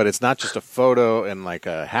it's not just a photo and like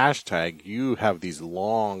a hashtag. You have these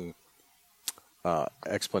long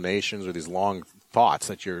explanations or these long thoughts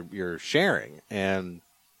that you're sharing, and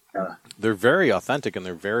they're very authentic and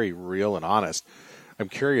they're very real and honest. I'm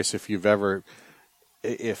curious if you've ever,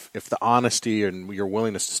 if the honesty and your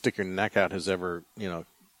willingness to stick your neck out has ever,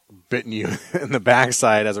 bitten you in the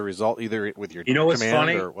backside as a result, either with your what's command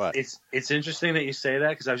funny? or what? It's interesting that you say that,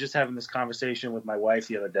 because I was just having this conversation with my wife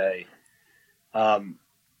the other day.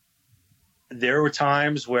 There are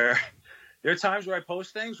times where I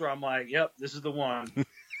post things where I'm like, yep, this is the one.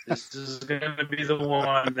 This is going to be the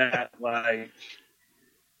one that, like,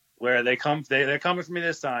 where they're coming for me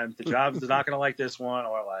this time. The job's not going to like this one,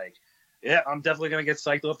 or like, yeah, I'm definitely going to get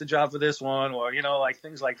psyched off the job for this one, or, like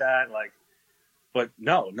things like that. Like, but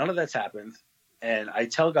no, none of that's happened. And I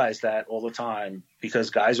tell guys that all the time, because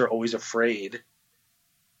guys are always afraid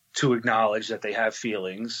to acknowledge that they have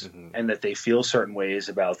feelings, mm-hmm. and that they feel certain ways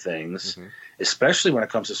about things, mm-hmm. especially when it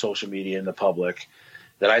comes to social media and the public,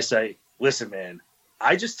 that I say, listen, man,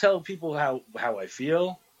 I just tell people how I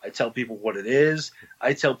feel. I tell people what it is.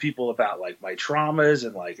 I tell people about like my traumas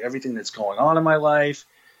and like everything that's going on in my life.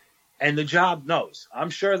 And the job knows. I'm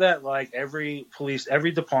sure that like every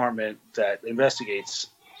department that investigates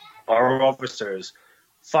our officers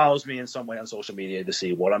follows me in some way on social media to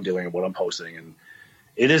see what I'm doing and what I'm posting. And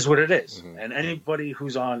it is what it is. Mm-hmm. And anybody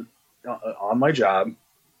who's on my job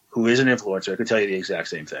who is an influencer could tell you the exact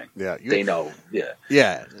same thing. Yeah, they know. Yeah,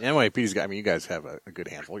 yeah. NYPD's got. I mean, you guys have a good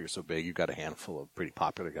handful. You're so big. You've got a handful of pretty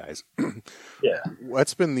popular guys. Yeah.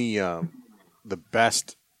 What's been the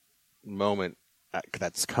best moment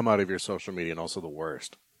that's come out of your social media, and also the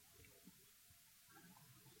worst?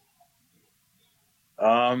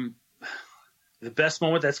 The best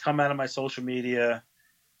moment that's come out of my social media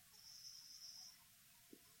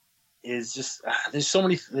is just there's so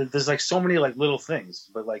many like little things,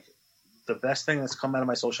 but like the best thing that's come out of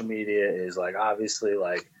my social media is like obviously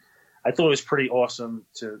like I thought it was pretty awesome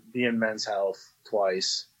to be in Men's Health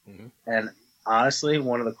twice, mm-hmm. and honestly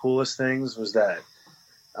one of the coolest things was that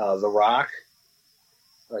The Rock,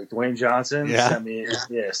 like Dwayne Johnson,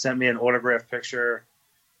 sent me an autographed picture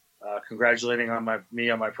congratulating on my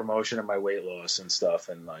promotion and my weight loss and stuff,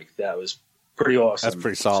 and like that was pretty awesome. That's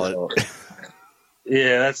pretty solid. So,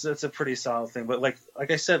 yeah, that's a pretty solid thing. But like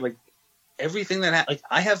I said, like everything that like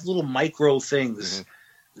I have little micro things,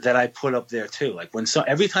 mm-hmm. that I put up there too. Like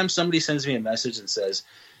every time somebody sends me a message and says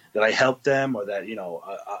that I helped them, or that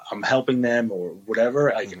I'm helping them or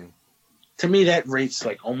whatever, like mm-hmm. to me that rates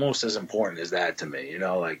like almost as important as that to me.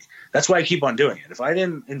 Like that's why I keep on doing it. If I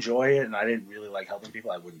didn't enjoy it and I didn't really like helping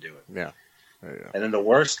people, I wouldn't do it. Yeah. And then the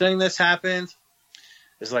worst thing that's happened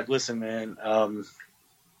is like, listen, man.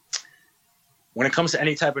 When it comes to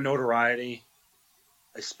any type of notoriety,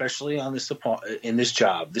 especially on in this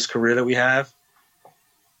job, this career that we have,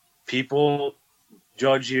 people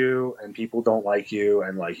judge you and people don't like you,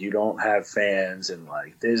 and like you don't have fans, and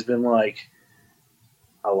like there's been like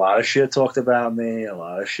a lot of shit talked about me, a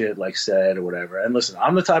lot of shit like said or whatever. And listen,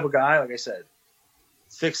 I'm the type of guy, like I said,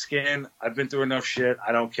 thick skin. I've been through enough shit.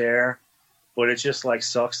 I don't care, but it just like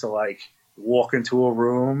sucks to like walk into a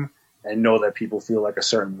room and know that people feel like a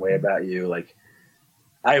certain way about you. Like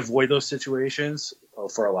I avoid those situations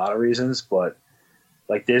for a lot of reasons, but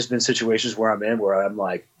like there's been situations where I'm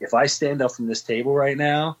like, if I stand up from this table right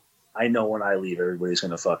now, I know when I leave, everybody's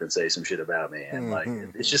going to fucking say some shit about me. And like,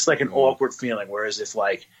 it's just like an awkward feeling. Whereas if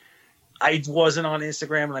like I wasn't on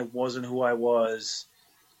Instagram and I wasn't who I was,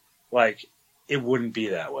 like it wouldn't be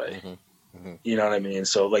that way. Mm-hmm. Mm-hmm. You know what I mean?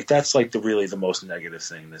 So like, that's like the most negative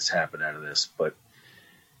thing that's happened out of this. But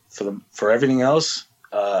for everything else,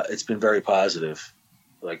 it's been very positive.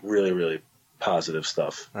 Like really, really positive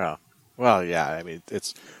stuff. Yeah. Well, yeah. I mean,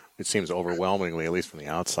 it seems overwhelmingly, at least from the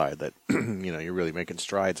outside, that you're really making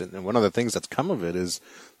strides. And one of the things that's come of it is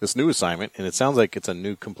this new assignment, and it sounds like it's a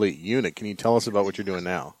new complete unit. Can you tell us about what you're doing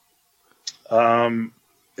now?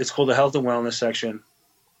 It's called the Health and Wellness Section.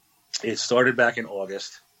 It started back in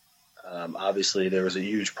August. Obviously, there was a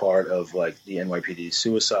huge part of like the NYPD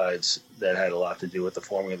suicides that had a lot to do with the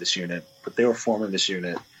forming of this unit. But they were forming this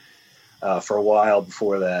unit for a while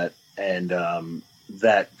before that, and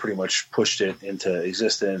that pretty much pushed it into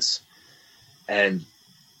existence. And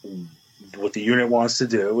what the unit wants to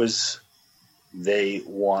do is they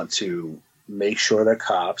want to make sure that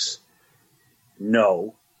cops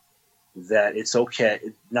know that it's okay.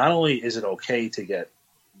 Not only is it okay to get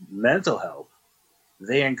mental help,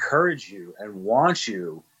 they encourage you and want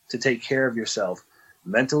you to take care of yourself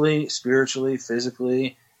mentally, spiritually,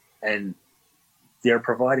 physically, and they're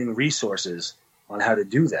providing resources on how to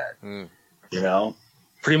do that. You know,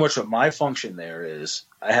 pretty much what my function there is,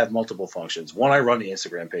 I have multiple functions. One, I run the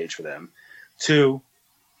Instagram page for them. Two,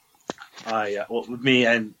 with me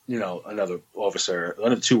and, you know, another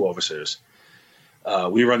two officers,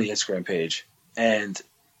 we run the Instagram page, and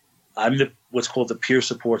I'm what's called the peer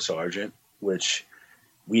support sergeant, which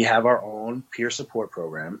we have our own peer support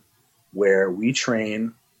program where we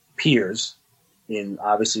train peers in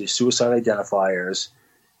obviously suicide identifiers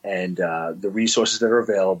and the resources that are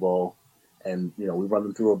available. And, you know, we run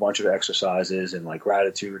them through a bunch of exercises and like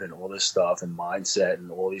gratitude and all this stuff and mindset and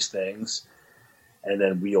all these things. And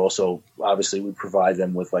then we also, obviously, we provide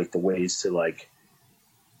them with like the ways to like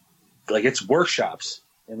it's workshops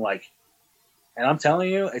and I'm telling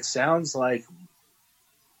you, it sounds like,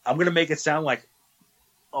 I'm going to make it sound like,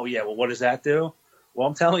 oh yeah, well, what does that do? Well,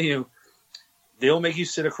 I'm telling you, they'll make you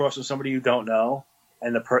sit across from somebody you don't know,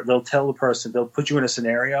 and they'll tell the person, they'll put you in a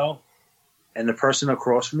scenario, and the person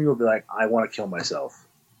across from you will be like, I want to kill myself.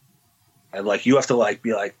 And like, you have to like,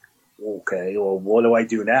 be like, okay, well, what do I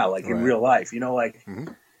do now? Like in real life, you know, like,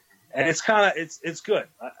 and it's kind of, it's good.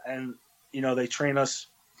 And, you know, they train us,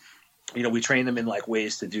 you know, we train them in like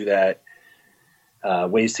ways to do that,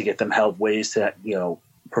 ways to get them help, ways to, you know,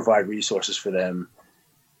 provide resources for them.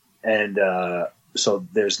 And so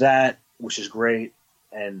there's that, which is great.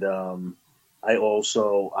 And I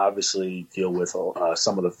also obviously deal with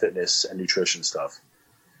some of the fitness and nutrition stuff.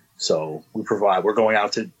 So we're going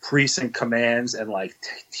out to precinct commands and like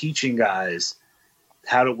teaching guys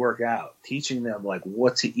how to work out, teaching them like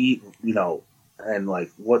what to eat, you know, and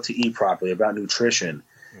like what to eat properly, about nutrition.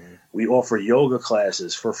 We offer yoga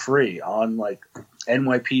classes for free on like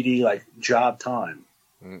NYPD, like job time.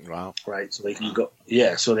 Wow. Right. So they can go,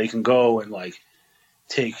 so they can go and like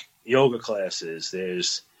take yoga classes.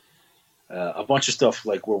 There's a bunch of stuff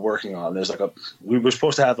like we're working on. There's like we were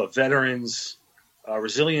supposed to have a veterans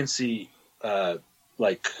resiliency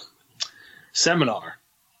like seminar,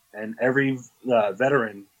 and every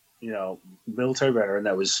veteran, you know, military veteran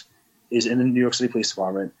that is in the New York City Police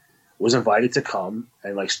Department was invited to come,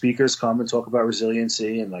 and like speakers come and talk about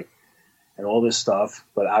resiliency and like and all this stuff,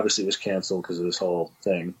 but obviously it was canceled because of this whole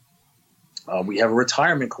thing. We have a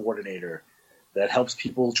retirement coordinator that helps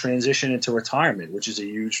people transition into retirement, which is a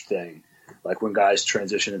huge thing. Like when guys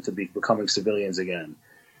transition into becoming civilians again.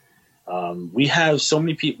 We have so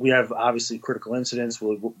many people. We have obviously critical incidents.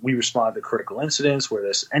 We respond to critical incidents where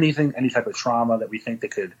there's any type of trauma that we think that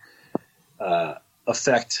could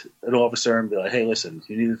affect an officer, and be like, hey, listen,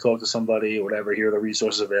 you need to talk to somebody or whatever. Here are the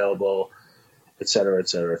resources available, et cetera, et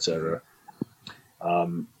cetera, et cetera.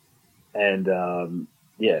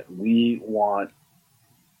 We want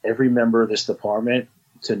every member of this department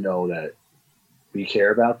to know that we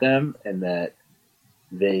care about them and that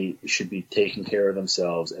they should be taking care of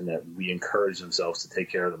themselves, and that we encourage themselves to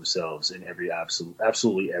take care of themselves in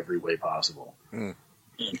absolutely every way possible.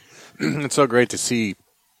 It's so great to see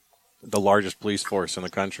the largest police force in the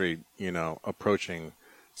country, you know, approaching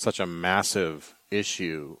such a massive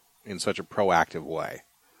issue in such a proactive way,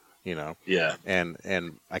 you know? Yeah. And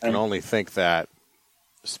I can only think that,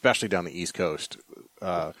 especially down the East Coast,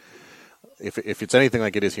 if it's anything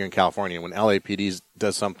like it is here in California, when LAPD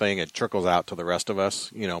does something, it trickles out to the rest of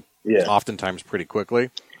us, you know, oftentimes pretty quickly.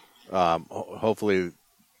 Hopefully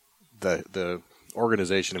the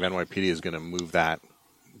organization of NYPD is going to move that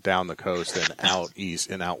down the coast and out east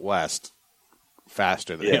and out west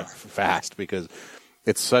faster than fast, because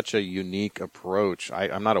it's such a unique approach.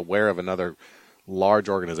 I'm not aware of another large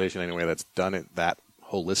organization anyway that's done it that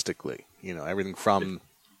holistically. You know, everything from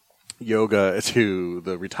yoga to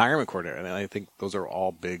the retirement coordinator, and I think those are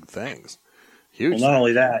all big things. Huge. Well, not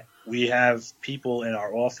only that, we have people in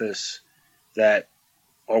our office that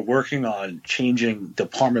are working on changing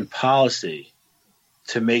department policy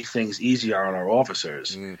to make things easier on our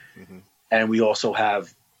officers. Mm-hmm. And we also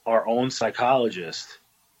have our own psychologist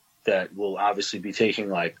that will obviously be taking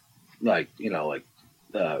referrals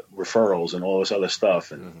and all this other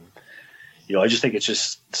stuff. And, you know, I just think it's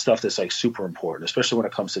just stuff that's like super important, especially when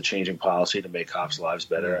it comes to changing policy to make cops' lives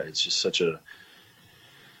better. It's just such a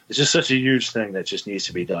huge thing that just needs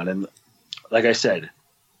to be done. And like I said,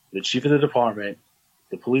 the chief of the department,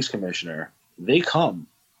 the police commissioner, they come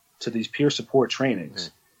to these peer support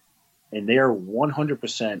trainings, and they are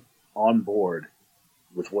 100% on board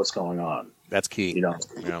with what's going on. That's key. You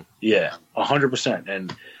know, yeah, 100%.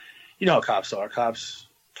 And you know how cops are. Cops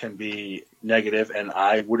can be negative, and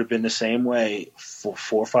I would have been the same way 4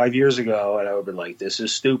 or 5 years ago, and I would have been like, "This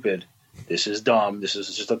is stupid. This is dumb. This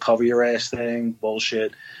is just a cover your ass thing,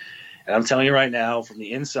 bullshit." And I'm telling you right now, from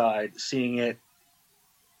the inside, seeing it,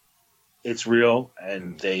 it's real,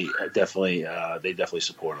 and they definitely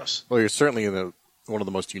support us. Well, you're certainly in one of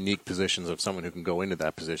the most unique positions of someone who can go into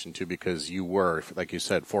that position too, because you were, like you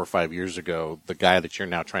said, 4 or 5 years ago, the guy that you're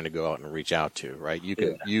now trying to go out and reach out to, right? You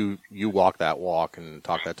can you walk that walk and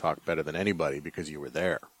talk that talk better than anybody because you were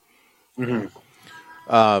there.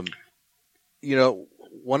 Mm-hmm. You know,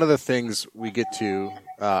 one of the things we get to,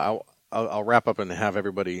 I'll wrap up and have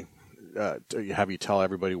everybody, have you tell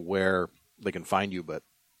everybody where they can find you, but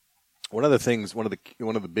one of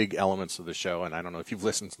the big elements of the show, and I don't know if you've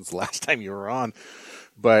listened since the last time you were on,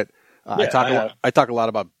 but I talk a lot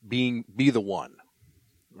about be the one,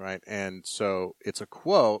 right? And so it's a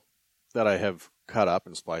quote that I have cut up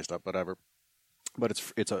and spliced up, whatever. But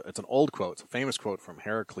it's an old quote. It's a famous quote from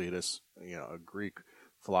Heraclitus, a Greek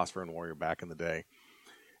philosopher and warrior back in the day.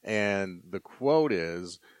 And the quote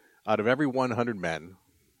is, "Out of every 100 men,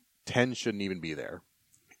 10 shouldn't even be there.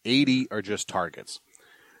 80 are just targets.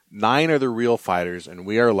 9 are the real fighters, and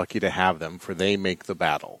we are lucky to have them, for they make the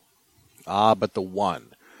battle. Ah, but the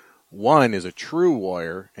one is a true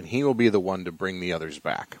warrior, and he will be the one to bring the others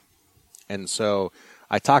back." And so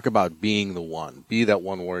I talk about being the one, be that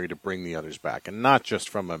one warrior to bring the others back, and not just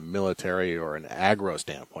from a military or an aggro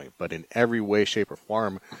standpoint, but in every way, shape, or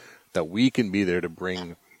form that we can be there to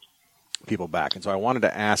bring people back. And so I wanted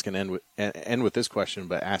to ask and end with this question,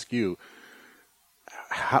 but ask you,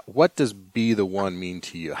 what does be the one mean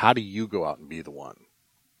to you? How do you go out and be the one?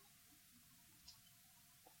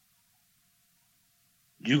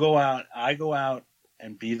 I go out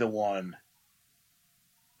and be the one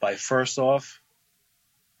by, first off,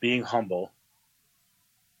 being humble,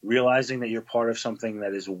 realizing that you're part of something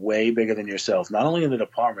that is way bigger than yourself, not only in the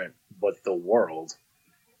department, but the world.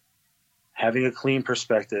 Having a clean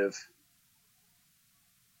perspective,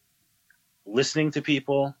 listening to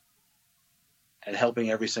people, and helping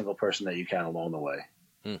every single person that you can along the way.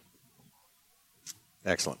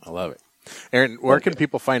 Excellent. I love it. Aaron, where can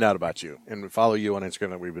people find out about you and follow you on Instagram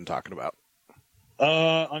that we've been talking about?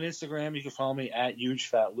 On Instagram, you can follow me at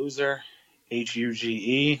HugeFatLoser,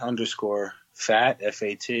 HUGE_fat,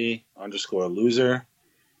 FAT _loser.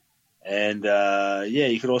 And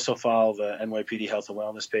you could also follow the NYPD Health and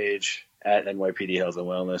Wellness page at NYPD Health and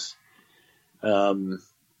Wellness.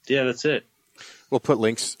 That's it. We'll put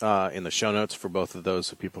links in the show notes for both of those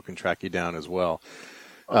so people can track you down as well.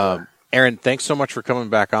 Aaron, thanks so much for coming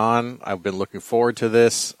back on. I've been looking forward to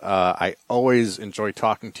this. I always enjoy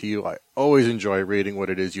talking to you. I always enjoy reading what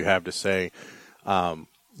it is you have to say.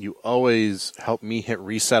 You always help me hit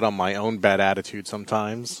reset on my own bad attitude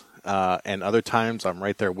sometimes. And other times I'm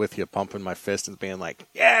right there with you, pumping my fist and being like,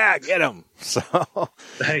 yeah, get him. So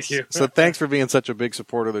thank you. So thanks for being such a big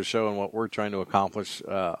supporter of the show and what we're trying to accomplish,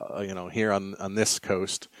 here on this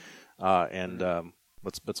coast.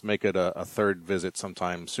 Let's make it a third visit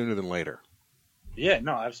sometime sooner than later. Yeah,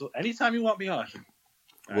 no, absolutely. Anytime you want me on.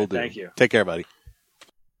 We'll do. Thank you. Take care, buddy.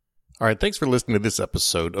 All right. Thanks for listening to this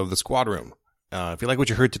episode of The Squad Room. If you like what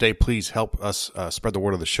you heard today, please help us spread the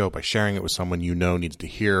word of the show by sharing it with someone you know needs to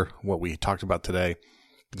hear what we talked about today.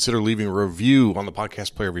 Consider leaving a review on the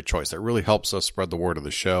podcast player of your choice. That really helps us spread the word of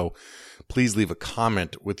the show. Please leave a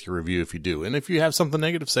comment with your review if you do. And if you have something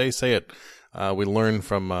negative to say it. We learn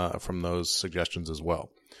from those suggestions as well.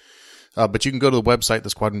 But you can go to the website,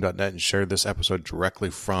 thesquadroom.net, and share this episode directly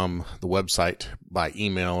from the website by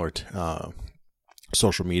email or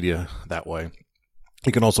social media that way.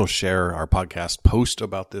 You can also share our podcast post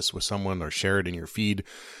about this with someone or share it in your feed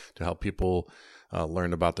to help people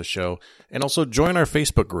learn about the show. And also join our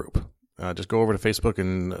Facebook group. Just go over to Facebook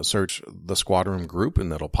and search the Squad Room group,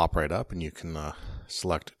 and that'll pop right up, and you can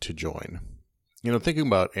select to join. Thinking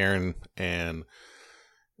about Aaron and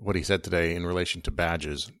what he said today in relation to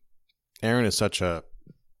badges, Aaron is such a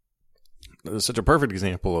perfect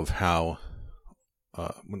example of how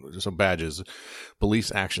badges,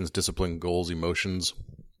 beliefs, actions, discipline, goals, emotions,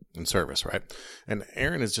 and service, right? And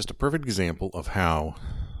Aaron is just a perfect example of how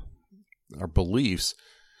our beliefs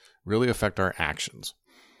really affect our actions,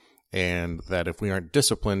 and that if we aren't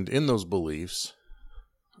disciplined in those beliefs,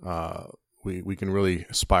 we can really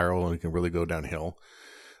spiral and we can really go downhill.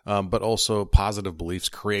 But also positive beliefs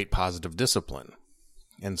create positive discipline.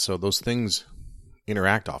 And so those things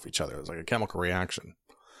interact off each other. It's like a chemical reaction.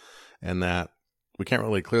 And that we can't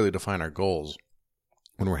really clearly define our goals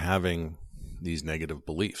when we're having these negative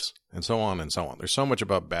beliefs, and so on and so on. There's so much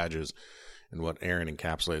about badges and what Aaron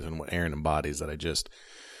encapsulates and what Aaron embodies that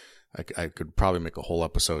I could probably make a whole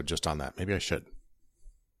episode just on that. Maybe I should.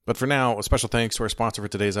 But for now, a special thanks to our sponsor for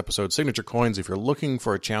today's episode, Signature Coins. If you're looking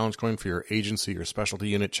for a challenge coin for your agency or specialty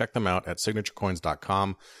unit, check them out at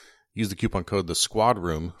signaturecoins.com. Use the coupon code The Squad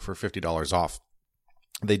Room for $50 off.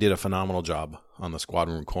 They did a phenomenal job on the Squad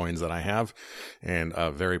Room coins that I have, and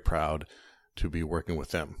very proud to be working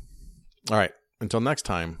with them. All right, until next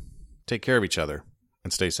time, take care of each other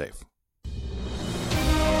and stay safe.